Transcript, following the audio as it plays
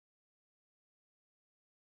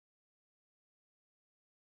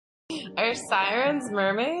Are sirens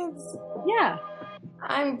mermaids? Yeah.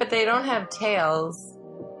 But they don't have tails.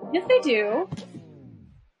 Yes, they do.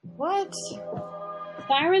 What?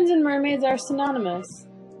 Sirens and mermaids are synonymous.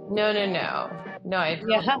 No. No, I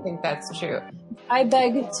don't think that's true. I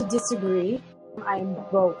beg to disagree. I am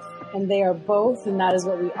both. And they are both, and that is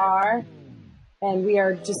what we are. And we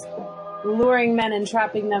are just luring men and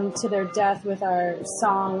trapping them to their death with our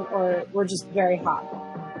song, or we're just very hot.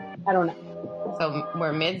 I don't know. So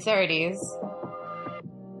we're mid-30s.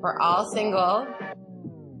 We're all single.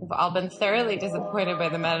 We've all been thoroughly disappointed by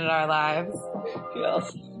the men in our lives.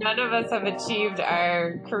 Yes. None of us have achieved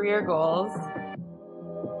our career goals.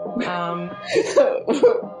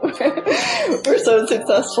 We're so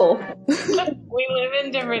successful. We live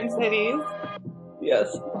in different cities.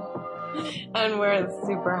 Yes. And we're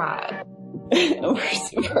super hot. We're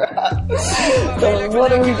super hot. So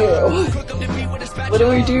what do we do? What do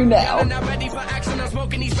we do now?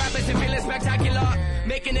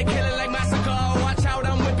 Making it killing like massacre. Watch out,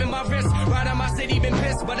 I'm whipping my wrist. Right on my city, been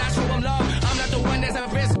pissed, but I show them love. I'm not the one that's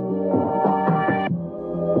at risk.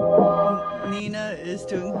 Nina is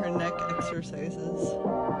doing her neck exercises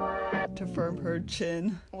to firm her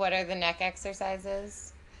chin. What are the neck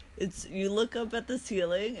exercises? It's you look up at the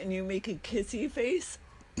ceiling and you make a kissy face,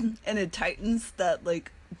 and it tightens that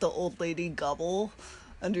like the old lady gobble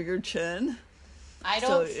under your chin.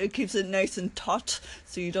 So it keeps it nice and taut,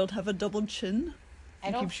 so you don't have a double chin.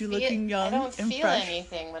 It keeps you looking young and fresh. I don't feel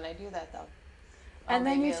anything when I do that though. And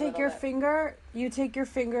then you take your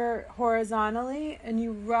finger horizontally and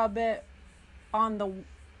you rub it on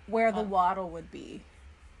where the waddle would be.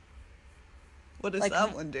 What does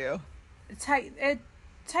that one do? It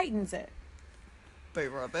tightens it. By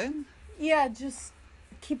rubbing? Yeah, just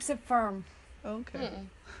keeps it firm. Okay.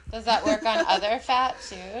 Does that work on other fat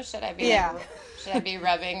too? Should I be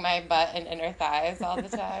rubbing my butt and inner thighs all the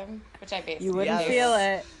time? Which I basically You wouldn't feel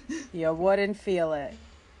it. You wouldn't feel it.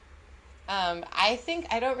 I think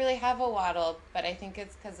I don't really have a waddle, but I think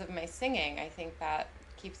it's because of my singing. I think that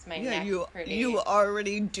keeps my neck pretty. You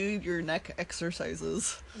already do your neck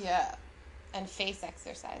exercises. Yeah. And face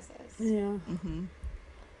exercises. Yeah. Mm-hmm.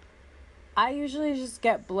 I usually just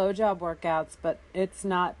get blowjob workouts, but it's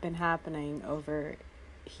not been happening over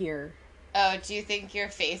here. Oh, do you think your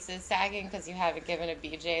face is sagging because you haven't given a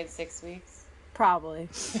BJ in 6 weeks? Probably.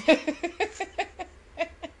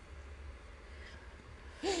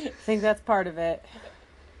 I think that's part of it.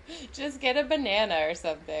 Just get a banana or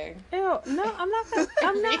something. Ew, no, I'm not gonna.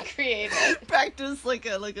 I'm not. Recreate it. Practice like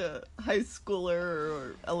a high schooler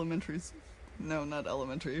or elementary. No, not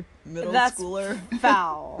elementary. Middle schooler.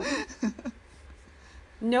 Foul.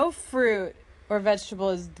 No fruit or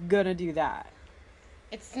vegetable is gonna do that.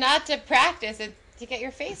 It's not to practice, it's to get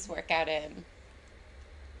your face workout in.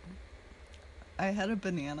 I had a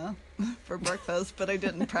banana for breakfast, but I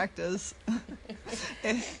didn't practice.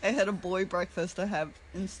 I had a boy breakfast. I have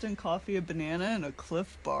instant coffee, a banana, and a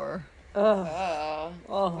Cliff Bar. Oh.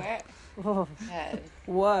 Oh.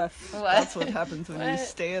 Woof. That's what happens when you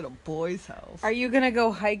stay at a boy's house. Are you gonna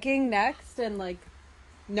go hiking next and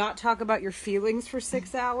not talk about your feelings for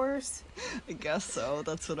 6 hours? I guess so.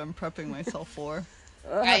 That's what I'm prepping myself for.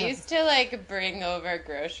 I used to bring over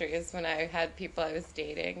groceries when I had people I was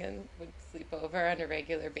dating and would sleep over on a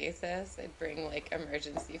regular basis. I'd bring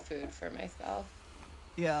emergency food for myself.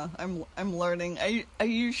 Yeah, I'm learning. I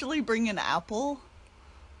usually bring an apple,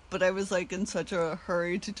 but I was in such a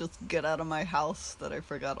hurry to just get out of my house that I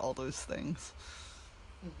forgot all those things.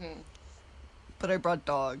 Mm-hmm. But I brought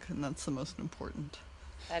dog, and that's the most important.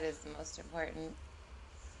 That is the most important.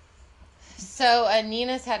 So,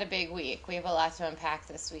 Nina's had a big week. We have a lot to unpack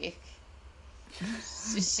this week.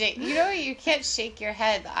 You can't shake your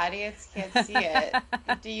head. The audience can't see it. You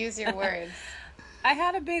have to use your words. I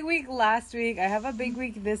had a big week last week. I have a big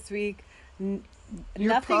week this week.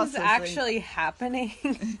 Nothing's actually happening.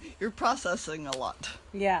 You're processing a lot.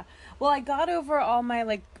 Yeah. Well, I got over all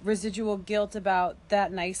my residual guilt about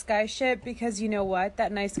that nice guy shit because you know what?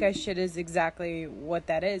 That nice guy shit is exactly what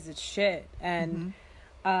that is. It's shit. And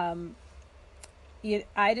I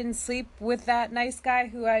didn't sleep with that nice guy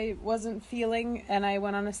who I wasn't feeling and I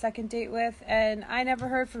went on a second date with, and I never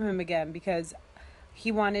heard from him again because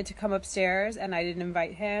he wanted to come upstairs and I didn't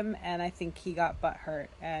invite him, and I think he got butthurt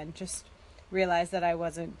and just realized that I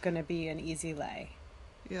wasn't going to be an easy lay.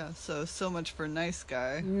 Yeah, so much for nice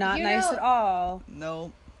guy. Not nice at all.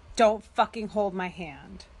 No. Don't fucking hold my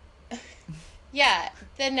hand. Yeah,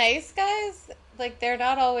 the nice guys, they're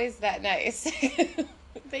not always that nice.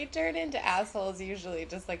 They turn into assholes usually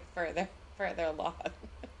just further along.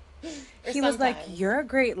 He was like, "You're a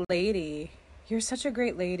great lady. You're such a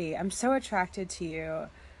great lady. I'm so attracted to you.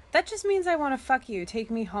 That just means I want to fuck you.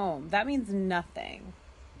 Take me home. That means nothing.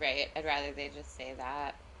 Right. I'd rather they just say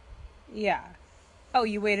that. Yeah. Oh,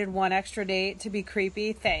 you waited one extra date to be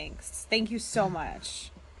creepy? Thanks. Thank you so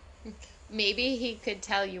much. Maybe he could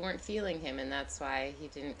tell you weren't feeling him, and that's why he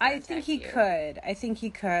didn't contact I think he could.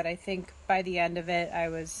 I think by the end of it, I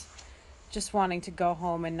was just wanting to go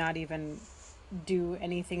home and not even do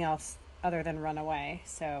anything else other than run away.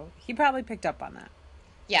 So he probably picked up on that.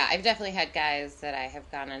 Yeah, I've definitely had guys that I have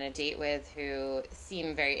gone on a date with who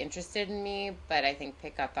seem very interested in me, but I think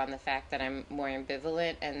pick up on the fact that I'm more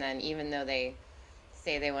ambivalent, and then even though they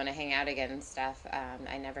say they want to hang out again and stuff,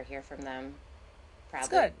 I never hear from them. Probably. It's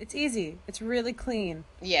good. It's easy. It's really clean.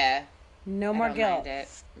 Yeah. No more guilt. Mind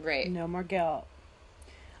it. Right. No more guilt.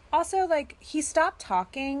 Also, like, he stopped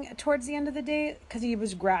talking towards the end of the date because he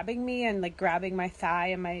was grabbing me and, like, grabbing my thigh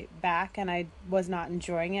and my back, and I was not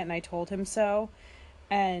enjoying it, and I told him so.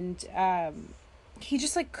 And he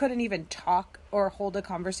just, like, couldn't even talk or hold a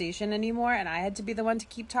conversation anymore, and I had to be the one to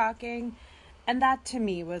keep talking. And that, to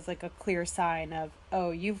me, was, like, a clear sign of,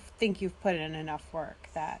 oh, you think you've put in enough work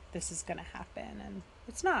that this is going to happen, and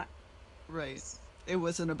it's not. Right. It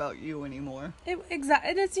wasn't about you anymore.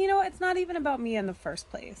 Exactly. And it's, it's not even about me in the first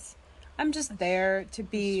place. I'm just there to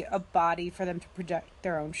be a body for them to project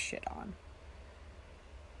their own shit on.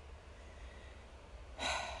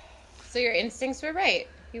 So your instincts were right.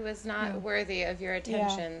 He was not worthy of your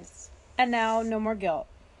attentions. Yeah. And now, no more guilt.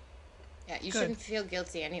 Yeah, you shouldn't feel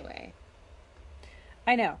guilty anyway.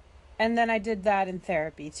 I know. And then I did that in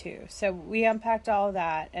therapy, too. So we unpacked all of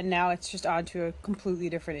that, and now it's just on to a completely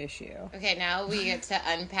different issue. Okay, now we get to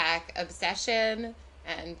unpack obsession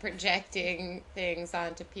and projecting things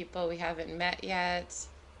onto people we haven't met yet,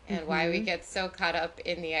 and why we get so caught up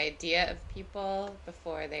in the idea of people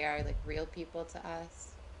before they are, like, real people to us.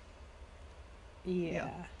 Yeah.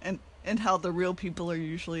 And how the real people are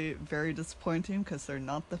usually very disappointing because they're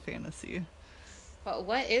not the fantasy. But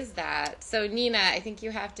what is that? So, Nina, I think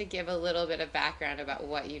you have to give a little bit of background about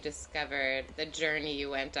what you discovered, the journey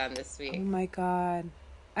you went on this week. Oh, my God.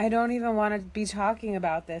 I don't even want to be talking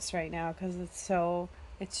about this right now because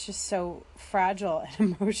it's just so fragile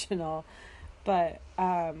and emotional. But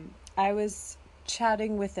I was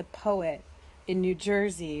chatting with a poet in New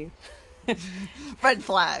Jersey. Red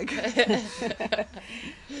flag.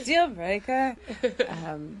 Deal breaker.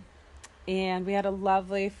 And we had a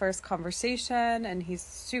lovely first conversation, and he's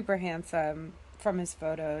super handsome from his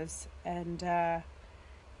photos. And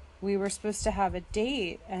we were supposed to have a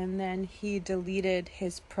date, and then he deleted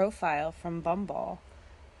his profile from Bumble.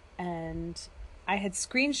 And I had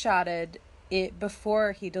screenshotted it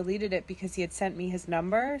before he deleted it because he had sent me his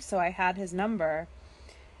number, so I had his number.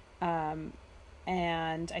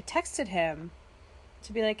 And I texted him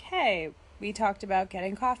to be like, hey, we talked about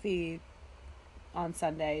getting coffee on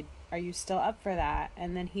Sunday. Are you still up for that?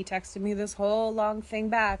 And then he texted me this whole long thing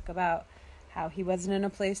back about how he wasn't in a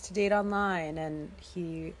place to date online, and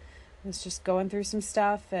he was just going through some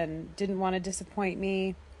stuff and didn't want to disappoint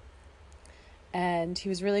me. And he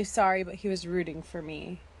was really sorry, but he was rooting for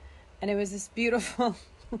me. And it was this beautiful,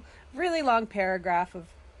 really long paragraph of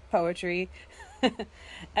poetry.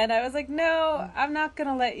 And I was like, no, I'm not going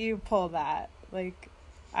to let you pull that. Like,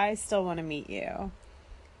 I still want to meet you.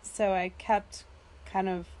 So I kept kind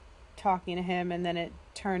of talking to him, and then it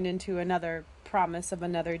turned into another promise of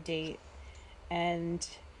another date. And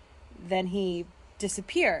then he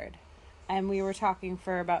disappeared. And we were talking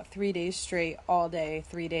for about 3 days straight, all day,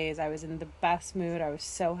 3 days. I was in the best mood. I was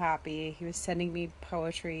so happy. He was sending me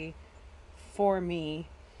poetry for me.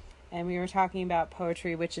 And we were talking about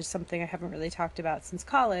poetry, which is something I haven't really talked about since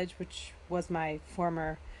college, which was my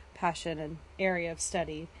former passion and area of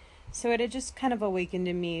study. So it had just kind of awakened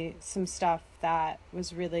in me some stuff that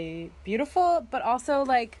was really beautiful, but also,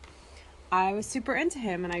 like, I was super into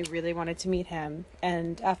him and I really wanted to meet him.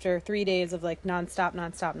 And after 3 days of, like,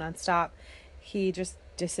 nonstop, he just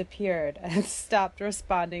disappeared and stopped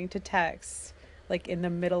responding to texts, like, in the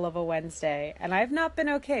middle of a Wednesday. And I've not been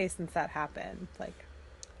okay since that happened. Like,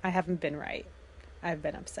 I haven't been right. I've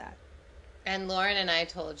been upset. And Lauren and I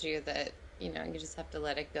told you that, you just have to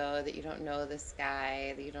let it go, that you don't know this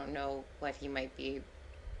guy, that you don't know what he might be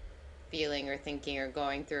feeling or thinking or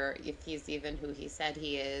going through, or if he's even who he said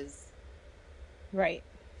he is. Right.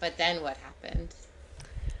 But then what happened?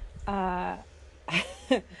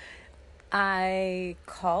 I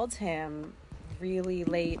called him really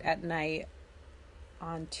late at night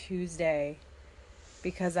on Tuesday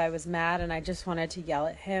because I was mad and I just wanted to yell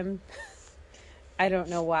at him. I don't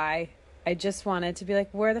know why. I just wanted to be like,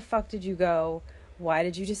 where the fuck did you go? Why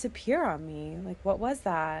did you disappear on me? Like, what was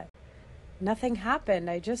that? Nothing happened.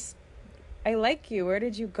 I just I like you. Where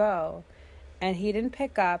did you go? And he didn't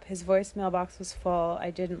pick up. His voicemail box was full.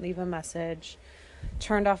 I didn't leave a message.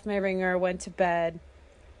 Turned off my ringer, went to bed.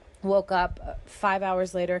 Woke up 5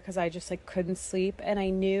 hours later because I just like couldn't sleep. And I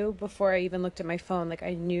knew before I even looked at my phone, like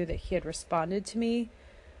I knew that he had responded to me.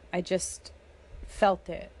 I just felt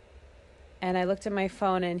it. And I looked at my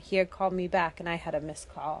phone and he had called me back and I had a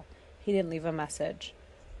missed call. He didn't leave a message.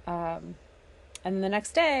 And the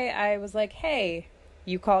next day I was like, hey,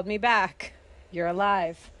 you called me back. You're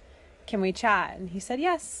alive. Can we chat? And he said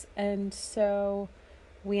yes. And so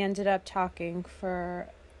we ended up talking for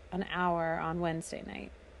an hour on Wednesday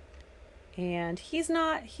night. And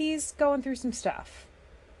he's going through some stuff.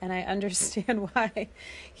 And I understand why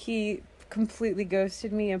he completely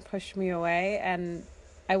ghosted me and pushed me away. And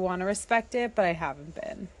I want to respect it, but I haven't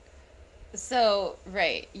been. So,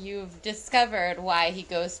 right, you've discovered why he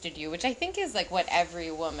ghosted you, which I think is like what every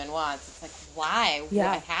woman wants. It's like, why?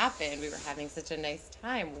 Yeah. What happened? We were having such a nice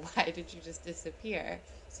time. Why did you just disappear?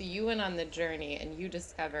 So you went on the journey and you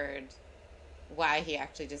discovered why he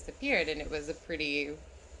actually disappeared, and it was a pretty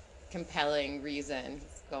compelling reason.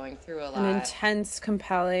 He's going through a lot. An intense,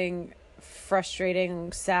 compelling,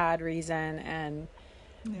 frustrating, sad reason, and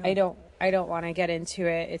yeah. I don't want to get into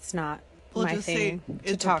it. It's not my thing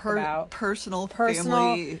to talk about. Personal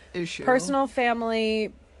family issue. Personal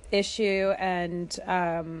family issue, and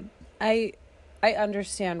I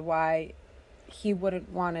understand why he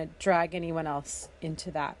wouldn't want to drag anyone else into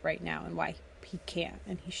that right now, and why he can't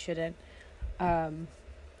and he shouldn't.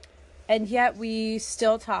 And yet we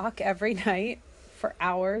still talk every night for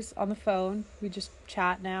hours on the phone. We just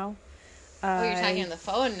chat now. You're talking on the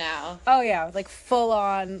phone now. Oh yeah, like full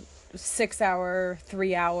on 6 hour,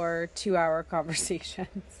 3 hour, 2 hour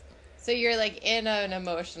conversations. So you're like in an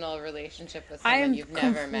emotional relationship with someone you've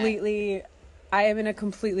never met. I am in a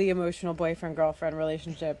completely emotional boyfriend-girlfriend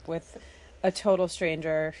relationship with a total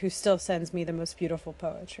stranger who still sends me the most beautiful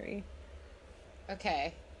poetry.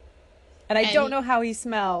 Okay. And I don't know how he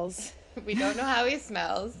smells. We don't know how he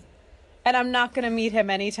smells. And I'm not going to meet him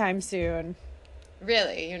anytime soon.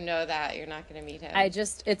 Really? You know that you're not going to meet him?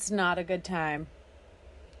 It's not a good time.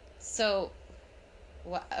 So,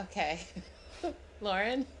 okay.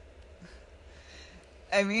 Lauren?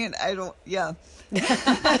 I mean, yeah.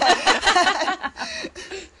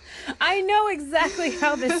 I know exactly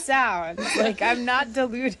how this sounds. Like, I'm not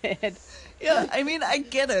deluded. Yeah, I mean, I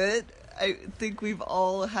get it. I think we've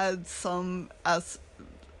all had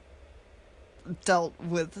dealt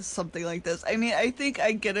with something like this. I mean, I think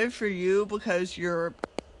I get it for you because you're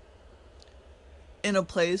in a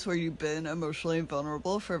place where you've been emotionally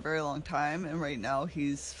vulnerable for a very long time, and right now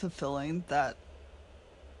he's fulfilling that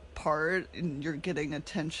part, and you're getting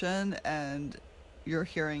attention and you're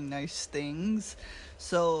hearing nice things,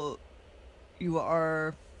 so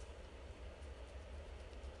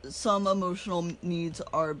some emotional needs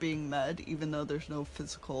are being met, even though there's no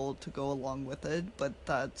physical to go along with it, but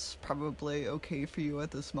that's probably okay for you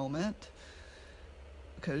at this moment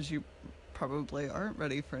because you probably aren't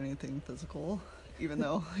ready for anything physical, even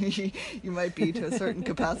though you might be to a certain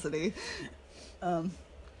capacity.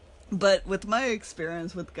 But with my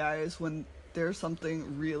experience with guys, when there's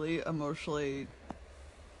something really emotionally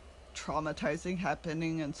traumatizing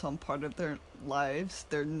happening in some part of their lives,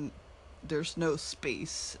 there's no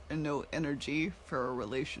space and no energy for a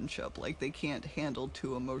relationship. Like, they can't handle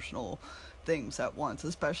two emotional things at once,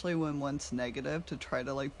 especially when one's negative. To try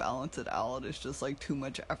to like balance it out is just like too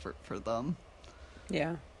much effort for them.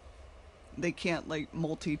 Yeah. They can't like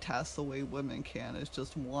multitask the way women can. It's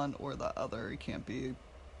just one or the other. It can't be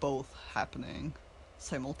both happening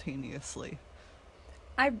simultaneously.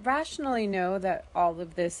 I rationally know that all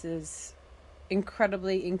of this is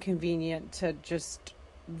incredibly inconvenient to just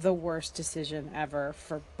the worst decision ever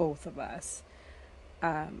for both of us.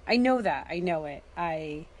 I know that. I know it.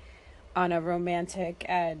 On a romantic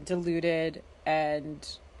and deluded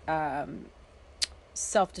and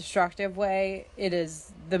self-destructive way, it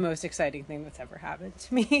is the most exciting thing that's ever happened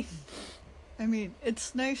to me. I mean,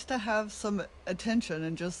 it's nice to have some attention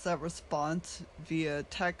and just that response via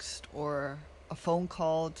text or a phone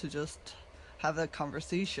call to just have that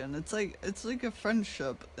conversation. It's like a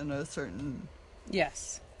friendship in a certain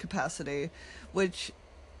capacity, which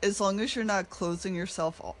as long as you're not closing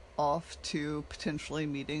yourself off to potentially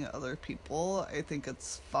meeting other people, I think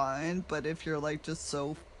it's fine. But if you're like just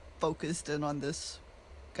so focused in on this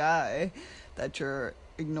guy that you're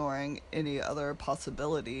ignoring any other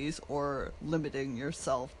possibilities or limiting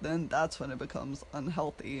yourself, then that's when it becomes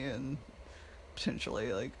unhealthy and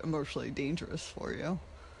potentially like emotionally dangerous for you.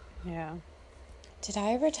 Yeah. Did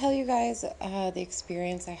I ever tell you guys the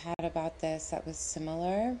experience I had about this that was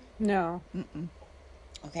similar? No. Mm-mm.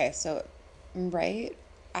 Okay, so right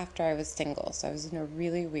after I was single, so I was in a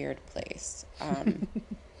really weird place.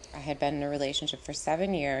 I had been in a relationship for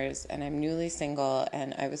 7 years, and I'm newly single,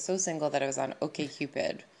 and I was so single that I was on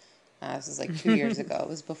OkCupid. This was like 2 years ago. It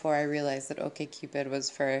was before I realized that OkCupid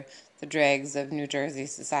was for the dregs of New Jersey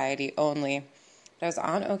society only. But I was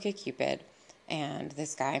on OkCupid, and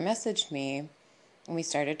this guy messaged me, and we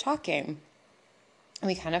started talking. And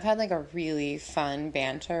we kind of had like a really fun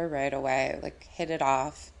banter right away, like hit it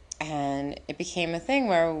off. And it became a thing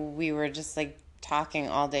where we were just like talking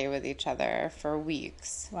all day with each other for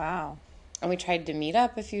weeks. Wow. And we tried to meet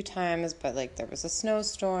up a few times, but like there was a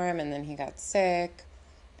snowstorm and then he got sick.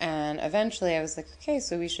 And eventually I was like, okay,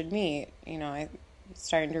 so we should meet. You know, I was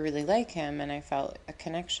starting to really like him and I felt a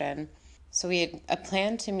connection. So we had a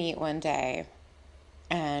plan to meet one day.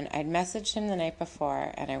 And I'd messaged him the night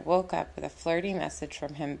before, and I woke up with a flirty message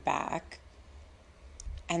from him back.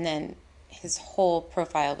 And then his whole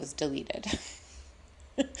profile was deleted.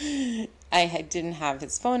 I didn't have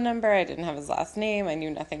his phone number, I didn't have his last name, I knew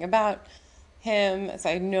nothing about him, so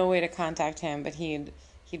I had no way to contact him, but he'd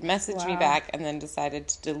messaged me back and then decided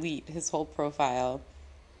to delete his whole profile,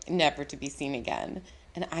 never to be seen again.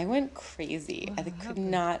 And I went crazy. I could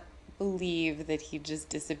not believe that he just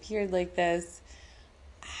disappeared like this.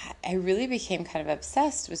 I really became kind of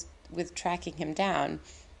obsessed with tracking him down.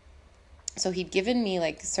 So he'd given me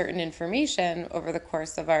like certain information over the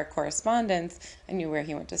course of our correspondence. I knew where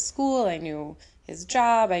he went to school. I knew his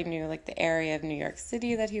job. I knew like the area of New York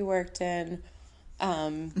City that he worked in.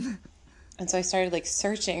 And so I started like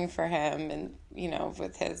searching for him and, you know,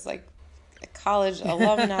 with his like college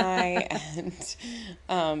alumni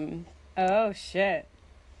and, oh shit.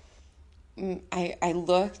 I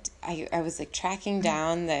looked, I was like tracking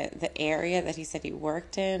down the area that he said he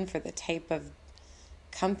worked in for the type of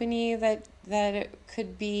company that it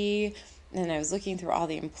could be. And I was looking through all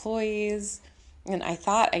the employees and I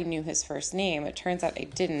thought I knew his first name. It turns out I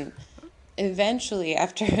didn't. Eventually,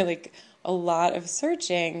 after like a lot of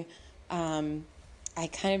searching, I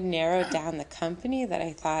kind of narrowed down the company that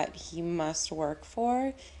I thought he must work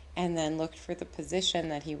for and then looked for the position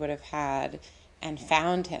that he would have had and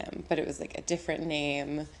found him, but it was like a different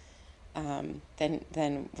name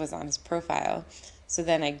than was on his profile. So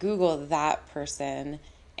then I Googled that person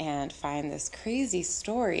and find this crazy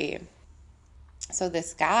story. So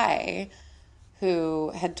this guy who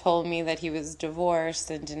had told me that he was divorced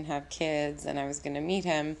and didn't have kids and I was going to meet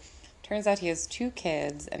him, turns out he has 2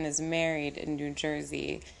 kids and is married in New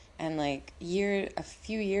Jersey, and like a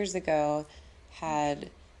few years ago had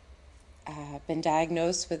been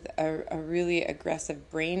diagnosed with a really aggressive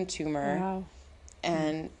brain tumor. Wow.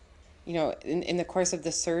 And, you know, in the course of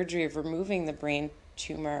the surgery of removing the brain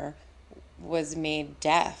tumor, was made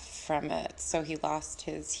deaf from it. So he lost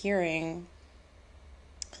his hearing.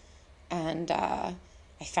 And I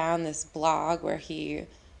found this blog where he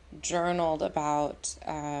journaled about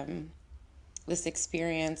this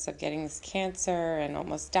experience of getting this cancer and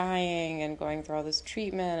almost dying and going through all this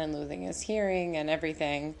treatment and losing his hearing and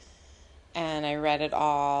everything. And I read it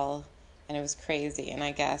all, and it was crazy. And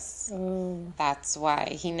I guess that's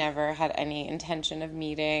why he never had any intention of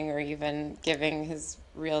meeting or even giving his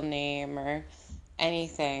real name or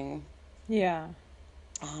anything. Yeah.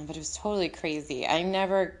 But it was totally crazy. I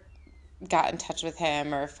never got in touch with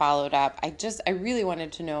him or followed up. I really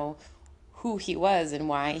wanted to know who he was and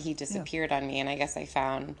why he disappeared on me. And I guess I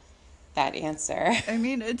found that answer. I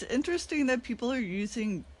mean, it's interesting that people are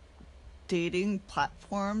using dating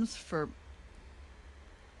platforms for,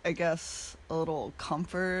 I guess, a little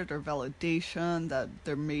comfort or validation that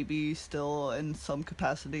they're maybe still in some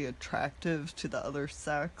capacity attractive to the other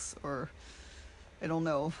sex, or I don't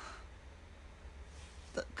know,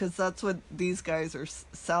 because that's what these guys are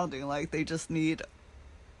sounding like. They just need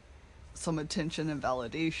some attention and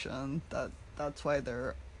validation. That's why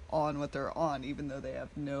they're on what they're on, even though they have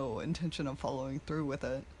no intention of following through with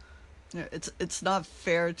it. Yeah, it's not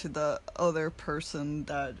fair to the other person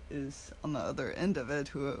that is on the other end of it,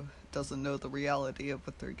 who doesn't know the reality of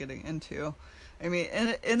what they're getting into. I mean,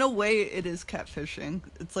 in a way, it is catfishing.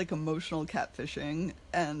 It's like emotional catfishing,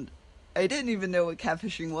 and I didn't even know what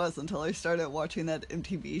catfishing was until I started watching that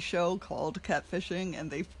MTV show called Catfishing,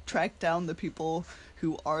 and they track down the people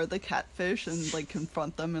who are the catfish and like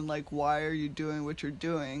confront them and like, why are you doing what you're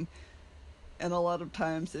doing? And a lot of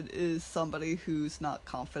times it is somebody who's not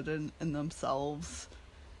confident in themselves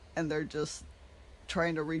and they're just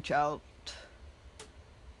trying to reach out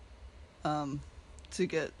to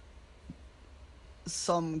get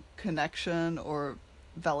some connection or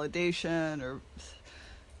validation or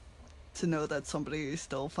to know that somebody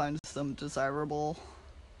still finds them desirable.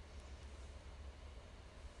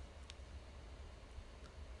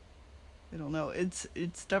 I don't know. It's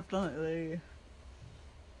definitely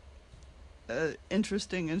an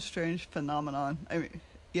interesting and strange phenomenon. I mean,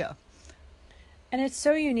 yeah. And it's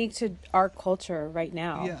so unique to our culture right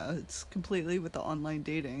now. Yeah, it's completely with the online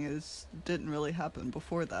dating. It didn't really happen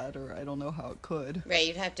before that, or I don't know how it could. Right,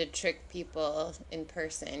 you'd have to trick people in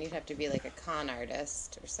person. You'd have to be like a con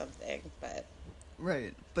artist or something, but...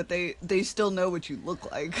 Right, but they still know what you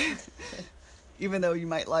look like. Even though you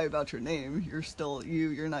might lie about your name, you're still you.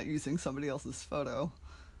 You're not using somebody else's photo.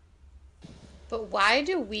 But why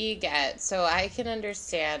do we get, so I can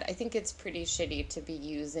understand, I think it's pretty shitty to be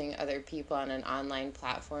using other people on an online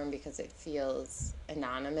platform because it feels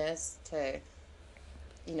anonymous to,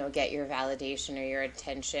 you know, get your validation or your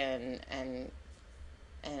attention and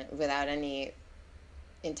without any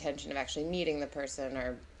intention of actually meeting the person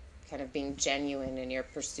or kind of being genuine in your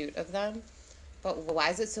pursuit of them. But why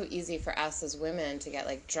is it so easy for us as women to get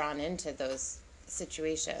like drawn into those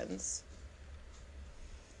situations?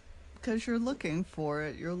 Because you're looking for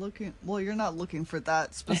it. You're not looking for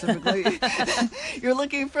that specifically. You're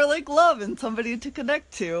looking for like love and somebody to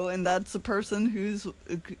connect to, and that's the person who's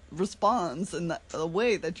responds in the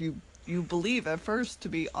way that you believe at first to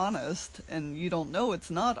be honest, and you don't know it's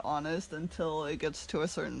not honest until it gets to a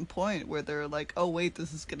certain point where they're like, oh wait,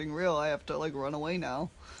 this is getting real. I have to like run away now.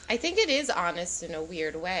 I think it is honest in a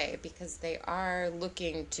weird way because they are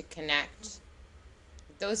looking to connect.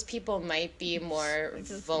 Those people might be more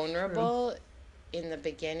vulnerable in the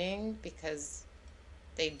beginning because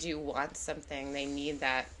they do want something. They need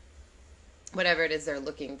that, whatever it is they're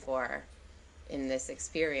looking for in this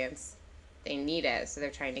experience, they need it. So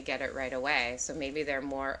they're trying to get it right away. So maybe they're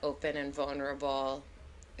more open and vulnerable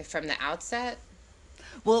from the outset.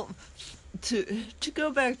 Well, to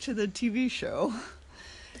go back to the TV show.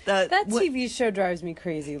 That TV show drives me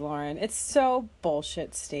crazy, Lauren. It's so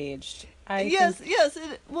bullshit staged. Yes,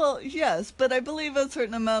 but I believe a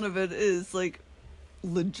certain amount of it is like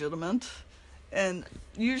legitimate. And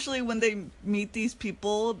usually when they meet these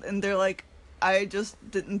people and they're like, I just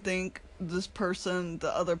didn't think this person,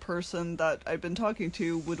 the other person that I've been talking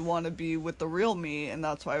to would want to be with the real me, and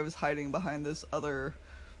that's why I was hiding behind this other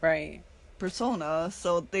persona.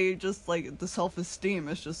 So they just like, the self-esteem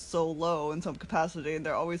is just so low in some capacity, and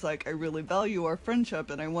they're always like, I really value our friendship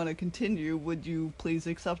and I want to continue, would you please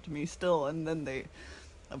accept me still? And then they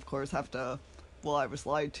of course have to, well, I was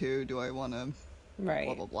lied to, do I want to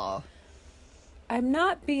blah blah blah. I'm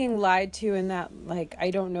not being lied to in that, like, I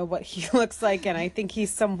don't know what he looks like and I think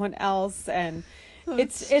he's someone else, and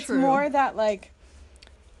it's more that like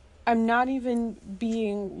I'm not even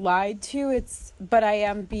being lied to, but I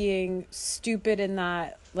am being stupid in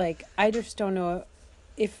that, like, I just don't know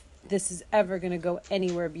if this is ever going to go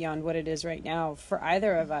anywhere beyond what it is right now for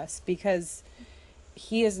either of us, because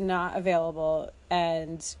he is not available,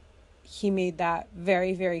 and he made that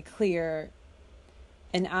very, very clear,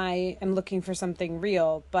 and I am looking for something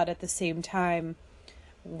real. But at the same time,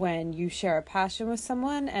 when you share a passion with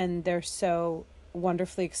someone and they're so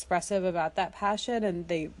wonderfully expressive about that passion and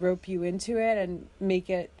they rope you into it and make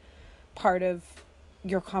it part of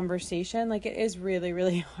your conversation, like, it is really,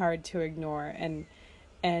 really hard to ignore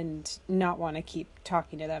and not want to keep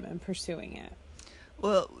talking to them and pursuing it.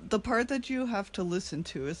 Well, the part that you have to listen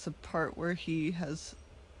to is the part where he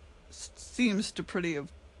seems to pretty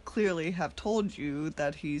clearly have told you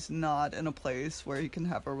that he's not in a place where he can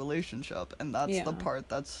have a relationship, and that's the part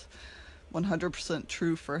that's 100%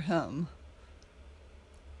 true for him.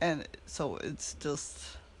 And so it's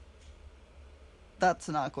just, that's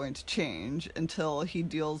not going to change until he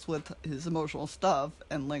deals with his emotional stuff,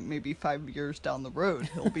 and like maybe 5 years down the road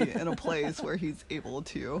he'll be in a place where he's able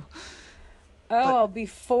to. I'll be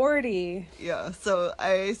 40. Yeah, so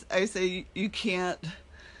I say you can't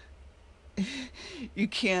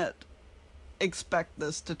expect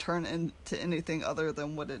this to turn into anything other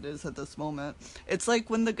than what it is at this moment. It's like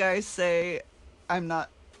when the guys say,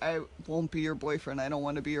 I won't be your boyfriend, I don't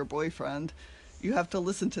want to be your boyfriend. You have to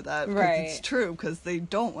listen to that, because it's true, because they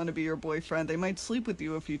don't want to be your boyfriend. They might sleep with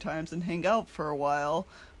you a few times and hang out for a while,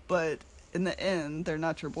 but in the end, they're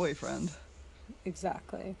not your boyfriend.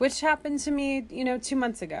 Exactly. Which happened to me, 2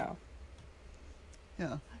 months ago.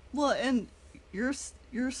 Yeah. Well, and you're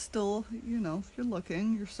still, you're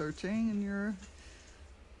looking, you're searching, and you're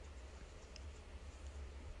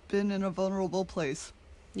been in a vulnerable place.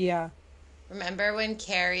 Yeah. Remember when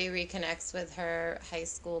Carrie reconnects with her high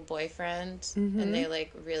school boyfriend, and they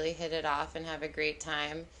like really hit it off and have a great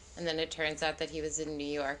time, And then it turns out that he was in New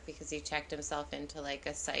York because he checked himself into like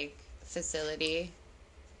a psych facility.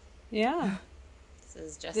 Yeah.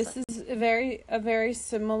 This is a very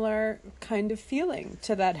similar kind of feeling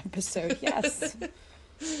to that episode. Yes.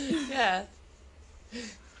 Yeah.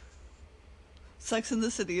 Sex and the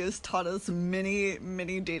City has taught us many,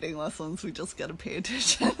 many dating lessons. We just gotta pay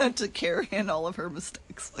attention to Carrie and all of her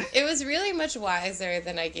mistakes. It was really much wiser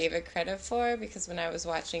than I gave it credit for, because when I was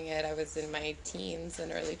watching it, I was in my teens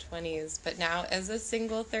and early 20s. But now, as a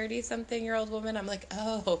single 30-something-year-old woman, I'm like,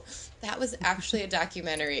 oh, that was actually a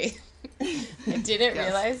documentary. I didn't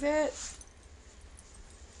realize it.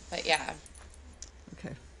 But yeah.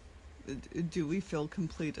 Okay. Do we feel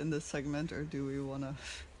complete in this segment, or do we want to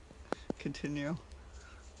continue?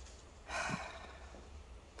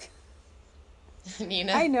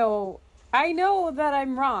 Nina? I know that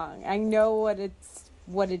I'm wrong. I know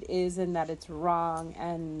what it is and that it's wrong,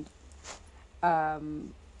 and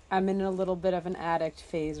I'm in a little bit of an addict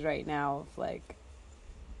phase right now of like,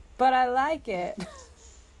 but I like it.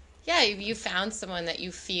 Yeah, you found someone that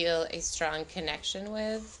you feel a strong connection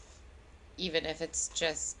with, even if it's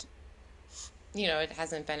just, it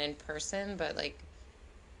hasn't been in person, but like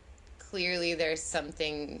clearly there's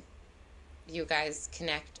something you guys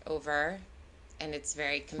connect over, and it's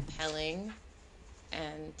very compelling.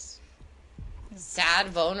 And sad,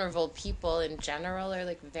 vulnerable people in general are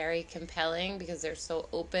like very compelling because they're so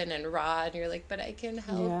open and raw, and you're like, but I can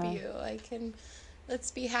help you.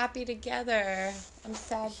 Let's be happy together. I'm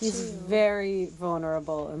sad too. He's very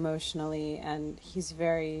vulnerable emotionally, and he's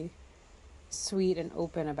very sweet and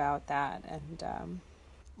open about that. And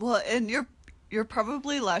well, and you're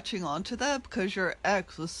probably latching onto that because your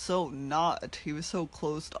ex was so not. He was so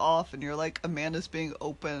closed off, and you're like, Amanda's being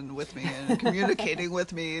open with me and communicating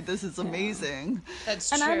with me. This is amazing.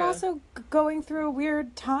 That's true. And I'm also going through a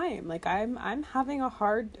weird time. Like I'm having a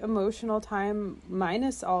hard emotional time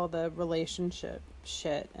minus all the relationship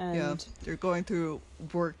shit. And you're going through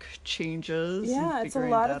work changes. Yeah, it's a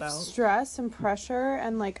lot of stress and pressure,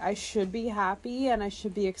 and like I should be happy and I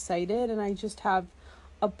should be excited, and I just have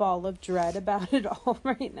a ball of dread about it all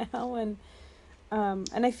right now, and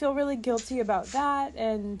I feel really guilty about that.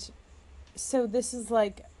 And so this is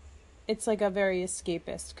like, it's like a very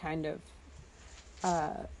escapist kind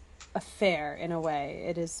of affair in a way.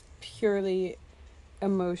 It is purely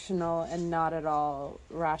emotional and not at all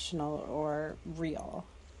rational or real.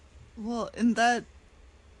 Well, in that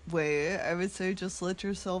way, I would say just let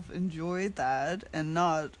yourself enjoy that and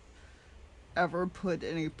not ever put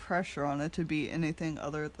any pressure on it to be anything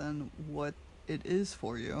other than what it is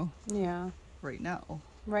for you. Yeah. Right now.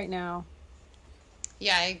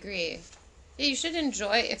 Yeah, I agree. Yeah, you should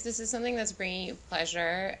enjoy, if this is something that's bringing you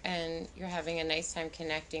pleasure and you're having a nice time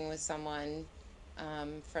connecting with someone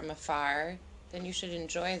from afar, then you should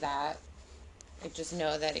enjoy that. I just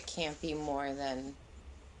know that it can't be more than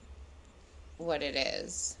what it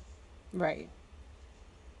is. Right.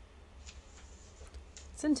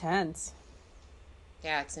 It's intense.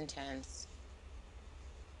 Yeah, it's intense.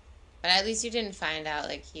 But at least you didn't find out,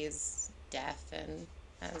 like, he's deaf and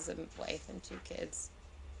has a wife and 2 kids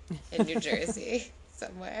in New Jersey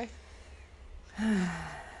somewhere.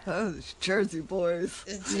 Oh, those Jersey boys.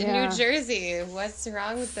 It's in New Jersey. What's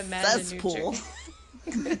wrong with the men in New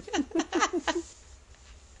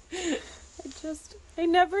Jersey? I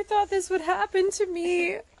never thought this would happen to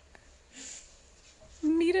me.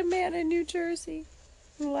 Meet a man in New Jersey.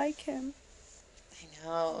 Like him. I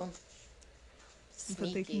know. Sneaky.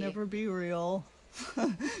 But they can never be real.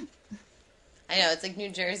 I know, it's like New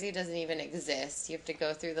Jersey doesn't even exist. You have to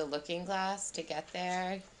go through the looking glass to get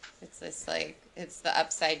there. It's this like, it's the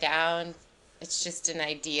upside down. It's just an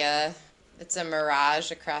idea. It's a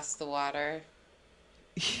mirage across the water.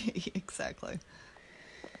 Exactly.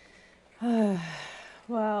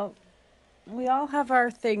 Well, we all have our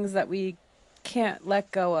things that we can't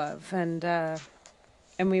let go of, and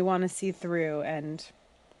we want to see through, and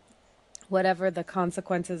whatever the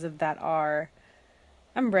consequences of that are,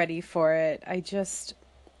 I'm ready for it. I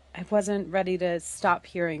wasn't ready to stop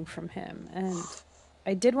hearing from him, and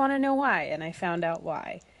I did want to know why, and I found out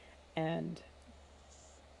why, and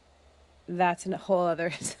that's a whole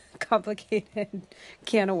other complicated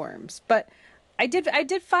can of worms. But I did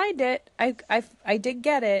find it. I did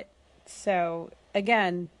get it. So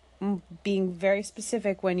again, being very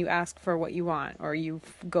specific when you ask for what you want, or you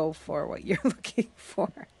go for what you're looking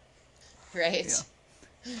for. Right.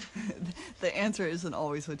 Yeah. The answer isn't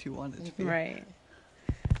always what you want it to be. Right.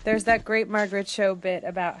 There's that great Margaret Cho bit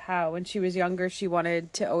about how when she was younger she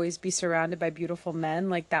wanted to always be surrounded by beautiful men.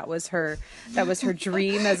 Like that was her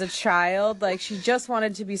dream as a child. Like she just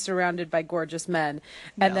wanted to be surrounded by gorgeous men.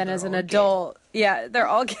 And then as an adult, yeah, they're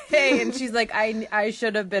all gay and she's like I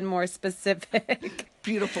should have been more specific.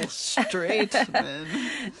 Beautiful straight men.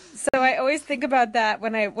 So I always think about that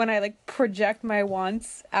when I like project my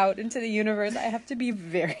wants out into the universe. I have to be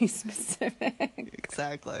very specific.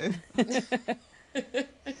 Exactly.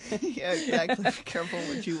 Yeah, exactly. Be careful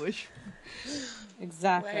what you wish.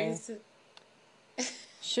 Exactly.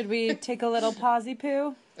 Should we take a little pausey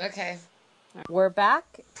poo? Okay. We're back,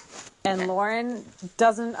 and Lauren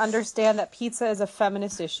doesn't understand that pizza is a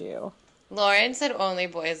feminist issue. Lauren said only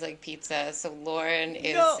boys like pizza, so Lauren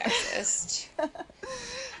is sexist.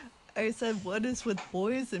 I said, what is with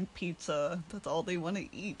boys and pizza? That's all they want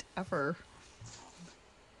to eat, ever.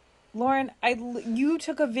 Lauren, you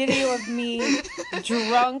took a video of me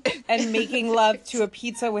drunk and making love to a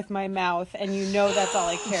pizza with my mouth, and you know that's all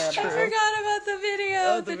I care about. I forgot about the video.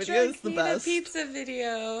 Oh, the video's the best. Pizza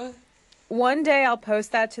video. One day I'll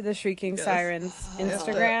post that to the Shrieking Sirens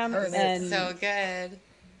Instagram. And so good.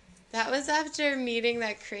 That was after meeting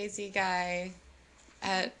that crazy guy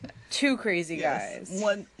at... Two crazy guys.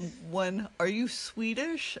 One, are you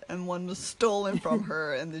Swedish? And one was stolen from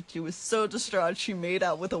her, and that she was so distraught she made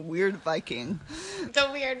out with a weird Viking. The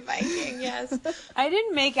weird Viking, yes. I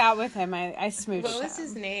didn't make out with him. I smooched him. What was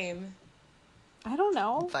his name? I don't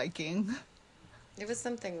know. Viking. It was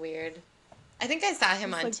something weird. I think I saw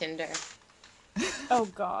him on Tinder. Oh,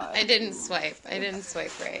 God. I didn't swipe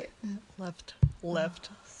right. Left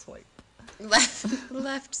swipe.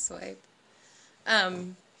 Left swipe.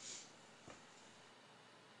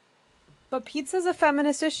 But pizza's a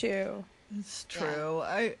feminist issue. It's true.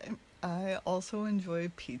 Yeah. I also enjoy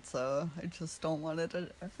pizza. I just don't want it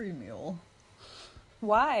at every meal.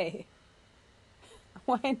 Why?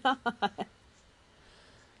 Why not?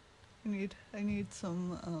 I need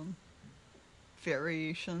some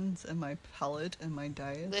variations in my palate and my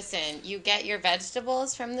diet. Listen, you get your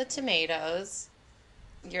vegetables from the tomatoes,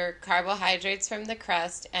 your carbohydrates from the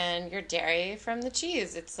crust, and your dairy from the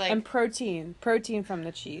cheese. It's like... And protein from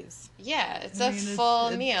the cheese. Yeah, it's a full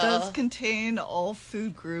meal. It does contain all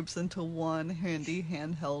food groups into one handy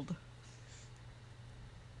handheld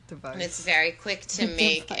device. And it's very quick to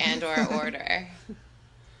make and or order.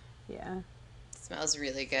 Yeah. It smells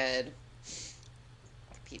really good.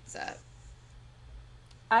 Pizza.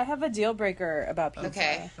 I have a deal breaker about pizza.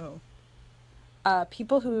 Okay.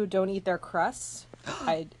 People who don't eat their crusts,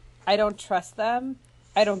 I don't trust them.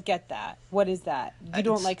 I don't get that. What is that? You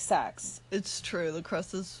don't like sex. It's true. The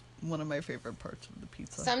crust is one of my favorite parts of the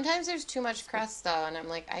pizza. Sometimes there's too much crust, though, and I'm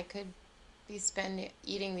like, I could be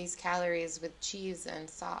eating these calories with cheese and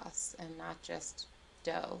sauce and not just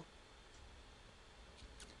dough.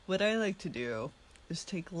 What I like to do is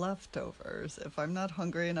take leftovers. If I'm not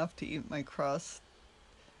hungry enough to eat my crust...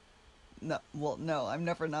 No, I'm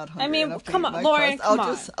never not hungry enough to eat my Lauren,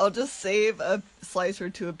 crust. I'll just save a slice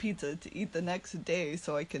or two of pizza to eat the next day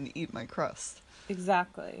so I can eat my crust.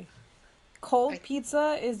 Exactly. Cold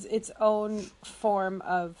pizza is its own form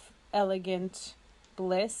of elegant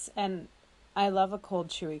bliss, and I love a cold,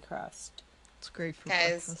 chewy crust. It's great for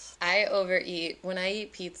breakfast. Guys, I overeat. When I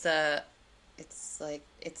eat pizza, it's like,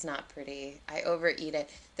 it's not pretty. I overeat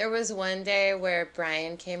it. There was one day where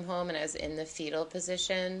Brian came home and I was in the fetal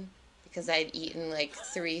position because I'd eaten like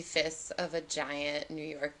 3/5 of a giant New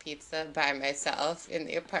York pizza by myself in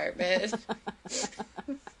the apartment.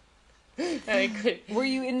 Were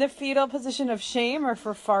you in the fetal position of shame or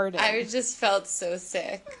for farting? I just felt so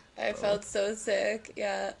sick. I felt so sick.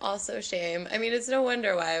 Yeah, also shame. I mean, it's no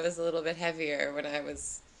wonder why I was a little bit heavier when I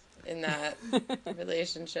was in that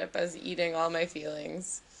relationship. I was eating all my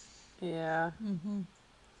feelings. Yeah. Mm-hmm.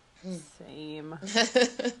 Same.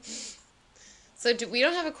 So we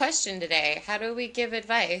don't have a question today. How do we give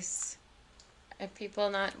advice? Are people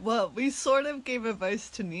not... Well, we sort of gave advice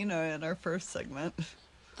to Nina in our first segment.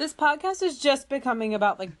 This podcast is just becoming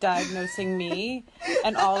about, like, diagnosing me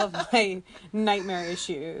and all of my nightmare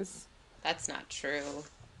issues. That's not true.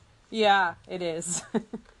 Yeah, it is. But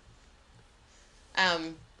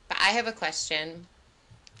I have a question.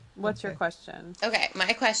 What's your question? Okay,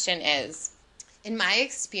 my question is, in my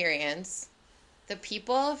experience, the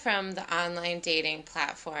people from the online dating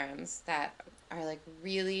platforms that are, like,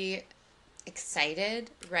 really excited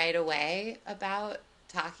right away about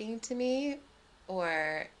talking to me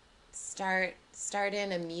or start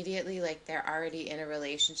in immediately like they're already in a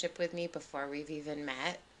relationship with me before we've even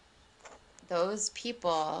met, those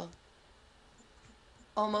people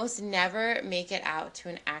almost never make it out to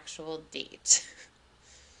an actual date.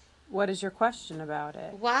 What is your question about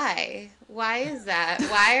it? Why? Why is that?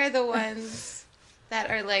 Why are the ones that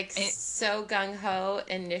are like so gung-ho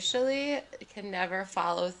initially can never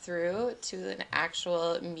follow through to an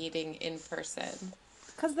actual meeting in person?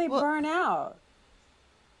 Because they burn out.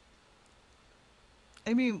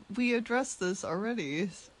 I mean, we addressed this already.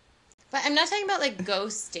 But I'm not talking about like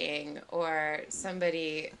ghosting or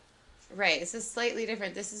somebody. Right, this is slightly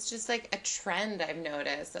different. This is just like a trend I've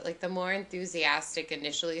noticed that like the more enthusiastic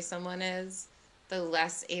initially someone is, the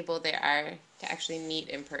less able they are to actually meet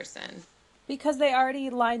in person. Because they already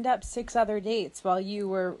lined up 6 other dates while you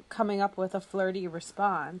were coming up with a flirty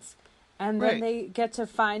response. And then they get to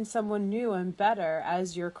find someone new and better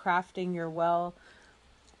as you're crafting your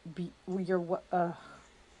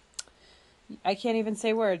I can't even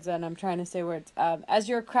say words, and I'm trying to say words. As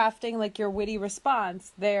you're crafting like your witty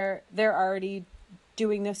response, they're already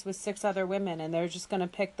doing this with 6 other women, and they're just going to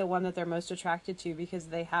pick the one that they're most attracted to because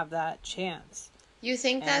they have that chance. You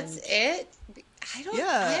think that's it? I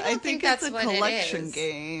don't think it's that's a what collection it is.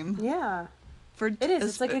 game. Yeah, it is.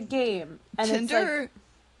 It's like a game, and Tinder. It's like,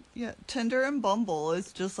 yeah, Tinder and Bumble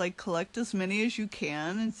is just like collect as many as you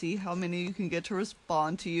can and see how many you can get to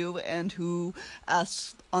respond to you, and who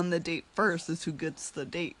asks on the date first is who gets the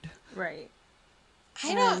date. Right.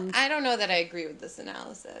 I don't know that I agree with this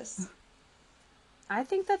analysis. I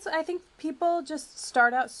think people just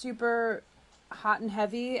start out super hot and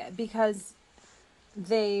heavy because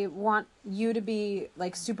they want you to be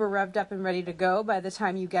like super revved up and ready to go by the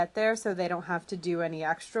time you get there, so they don't have to do any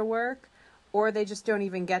extra work. Or they just don't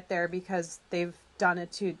even get there because they've done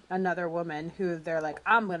it to another woman who they're like,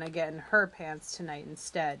 I'm going to get in her pants tonight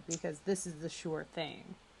instead because this is the sure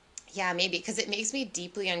thing. Yeah, maybe. Because it makes me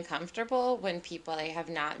deeply uncomfortable when people I have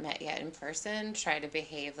not met yet in person try to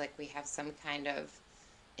behave like we have some kind of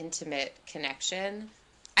intimate connection.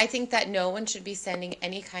 I think that no one should be sending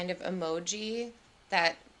any kind of emoji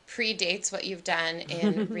that predates what you've done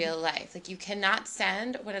in real life. Like, you cannot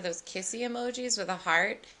send one of those kissy emojis with a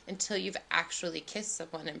heart until you've actually kissed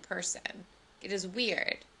someone in person. It is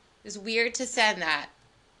weird. It's weird to send that.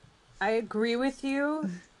 I agree with you.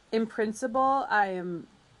 In principle, I am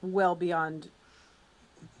well beyond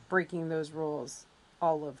breaking those rules,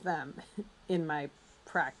 all of them, in my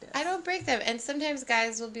practice. I don't break them. And sometimes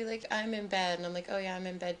guys will be like, I'm in bed. And I'm like, oh yeah, I'm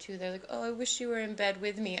in bed too. They're like, oh, I wish you were in bed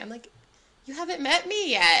with me. I'm like, you haven't met me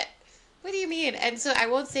yet. What do you mean? And so I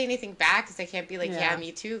won't say anything back because I can't be like, yeah,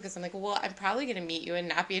 me too. Because I'm like, well, I'm probably going to meet you and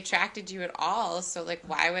not be attracted to you at all. So, like,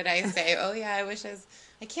 why would I say, oh, yeah,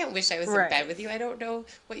 I can't wish I was in bed with you. I don't know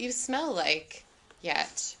what you smell like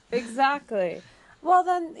yet. Exactly. Well,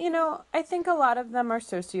 then, I think a lot of them are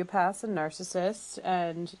sociopaths and narcissists,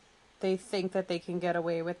 and they think that they can get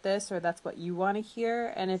away with this, or that's what you want to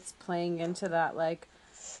hear. And it's playing into that, like,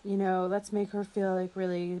 let's make her feel like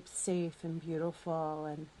really safe and beautiful,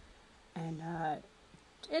 and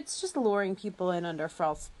it's just luring people in under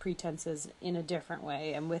false pretenses in a different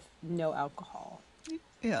way and with no alcohol.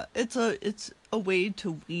 Yeah, it's a way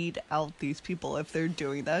to weed out these people if they're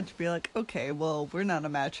doing that, to be like, okay, well, we're not a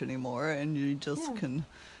match anymore, and you just can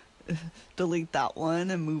delete that one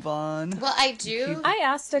and move on. Well, I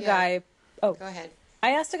asked a guy. Oh, go ahead.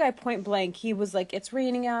 I asked a guy point blank. He was like, it's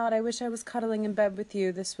raining out. I wish I was cuddling in bed with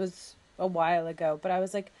you. This was a while ago. But I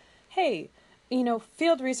was like, hey,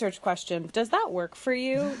 field research question. Does that work for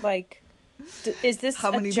you? Like, is this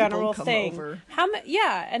a general thing? Over?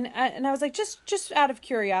 Yeah. And I was like, just out of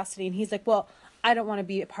curiosity. And he's like, well, I don't want to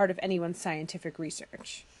be a part of anyone's scientific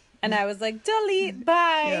research. And I was like, delete,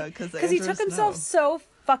 bye. Yeah, because he took himself so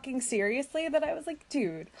fucking seriously that I was like,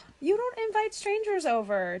 dude, you don't invite strangers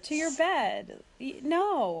over to your bed.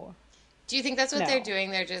 No. Do you think that's what they're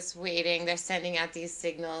doing? They're just waiting. They're sending out these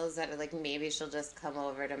signals that are like, maybe she'll just come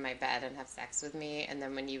over to my bed and have sex with me. And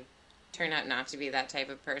then when you turn out not to be that type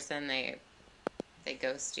of person, they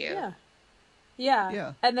ghost you.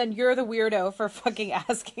 Yeah. And then you're the weirdo for fucking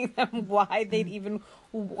asking them why they'd even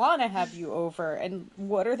want to have you over. And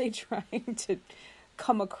what are they trying to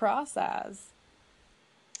come across as?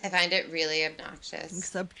 I find it really obnoxious.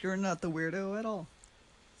 Except you're not the weirdo at all.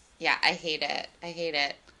 Yeah, I hate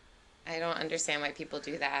it. I don't understand why people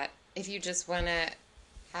do that. If you just want to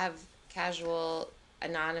have casual,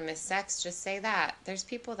 anonymous sex, just say that. There's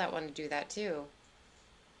people that want to do that too.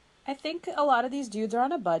 I think a lot of these dudes are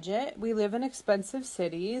on a budget. We live in expensive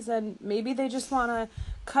cities, and maybe they just want to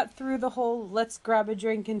cut through the whole let's grab a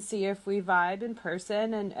drink and see if we vibe in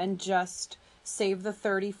person and just save the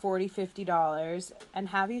 $30, $40, $50 and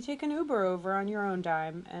have you take an Uber over on your own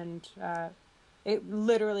dime. And it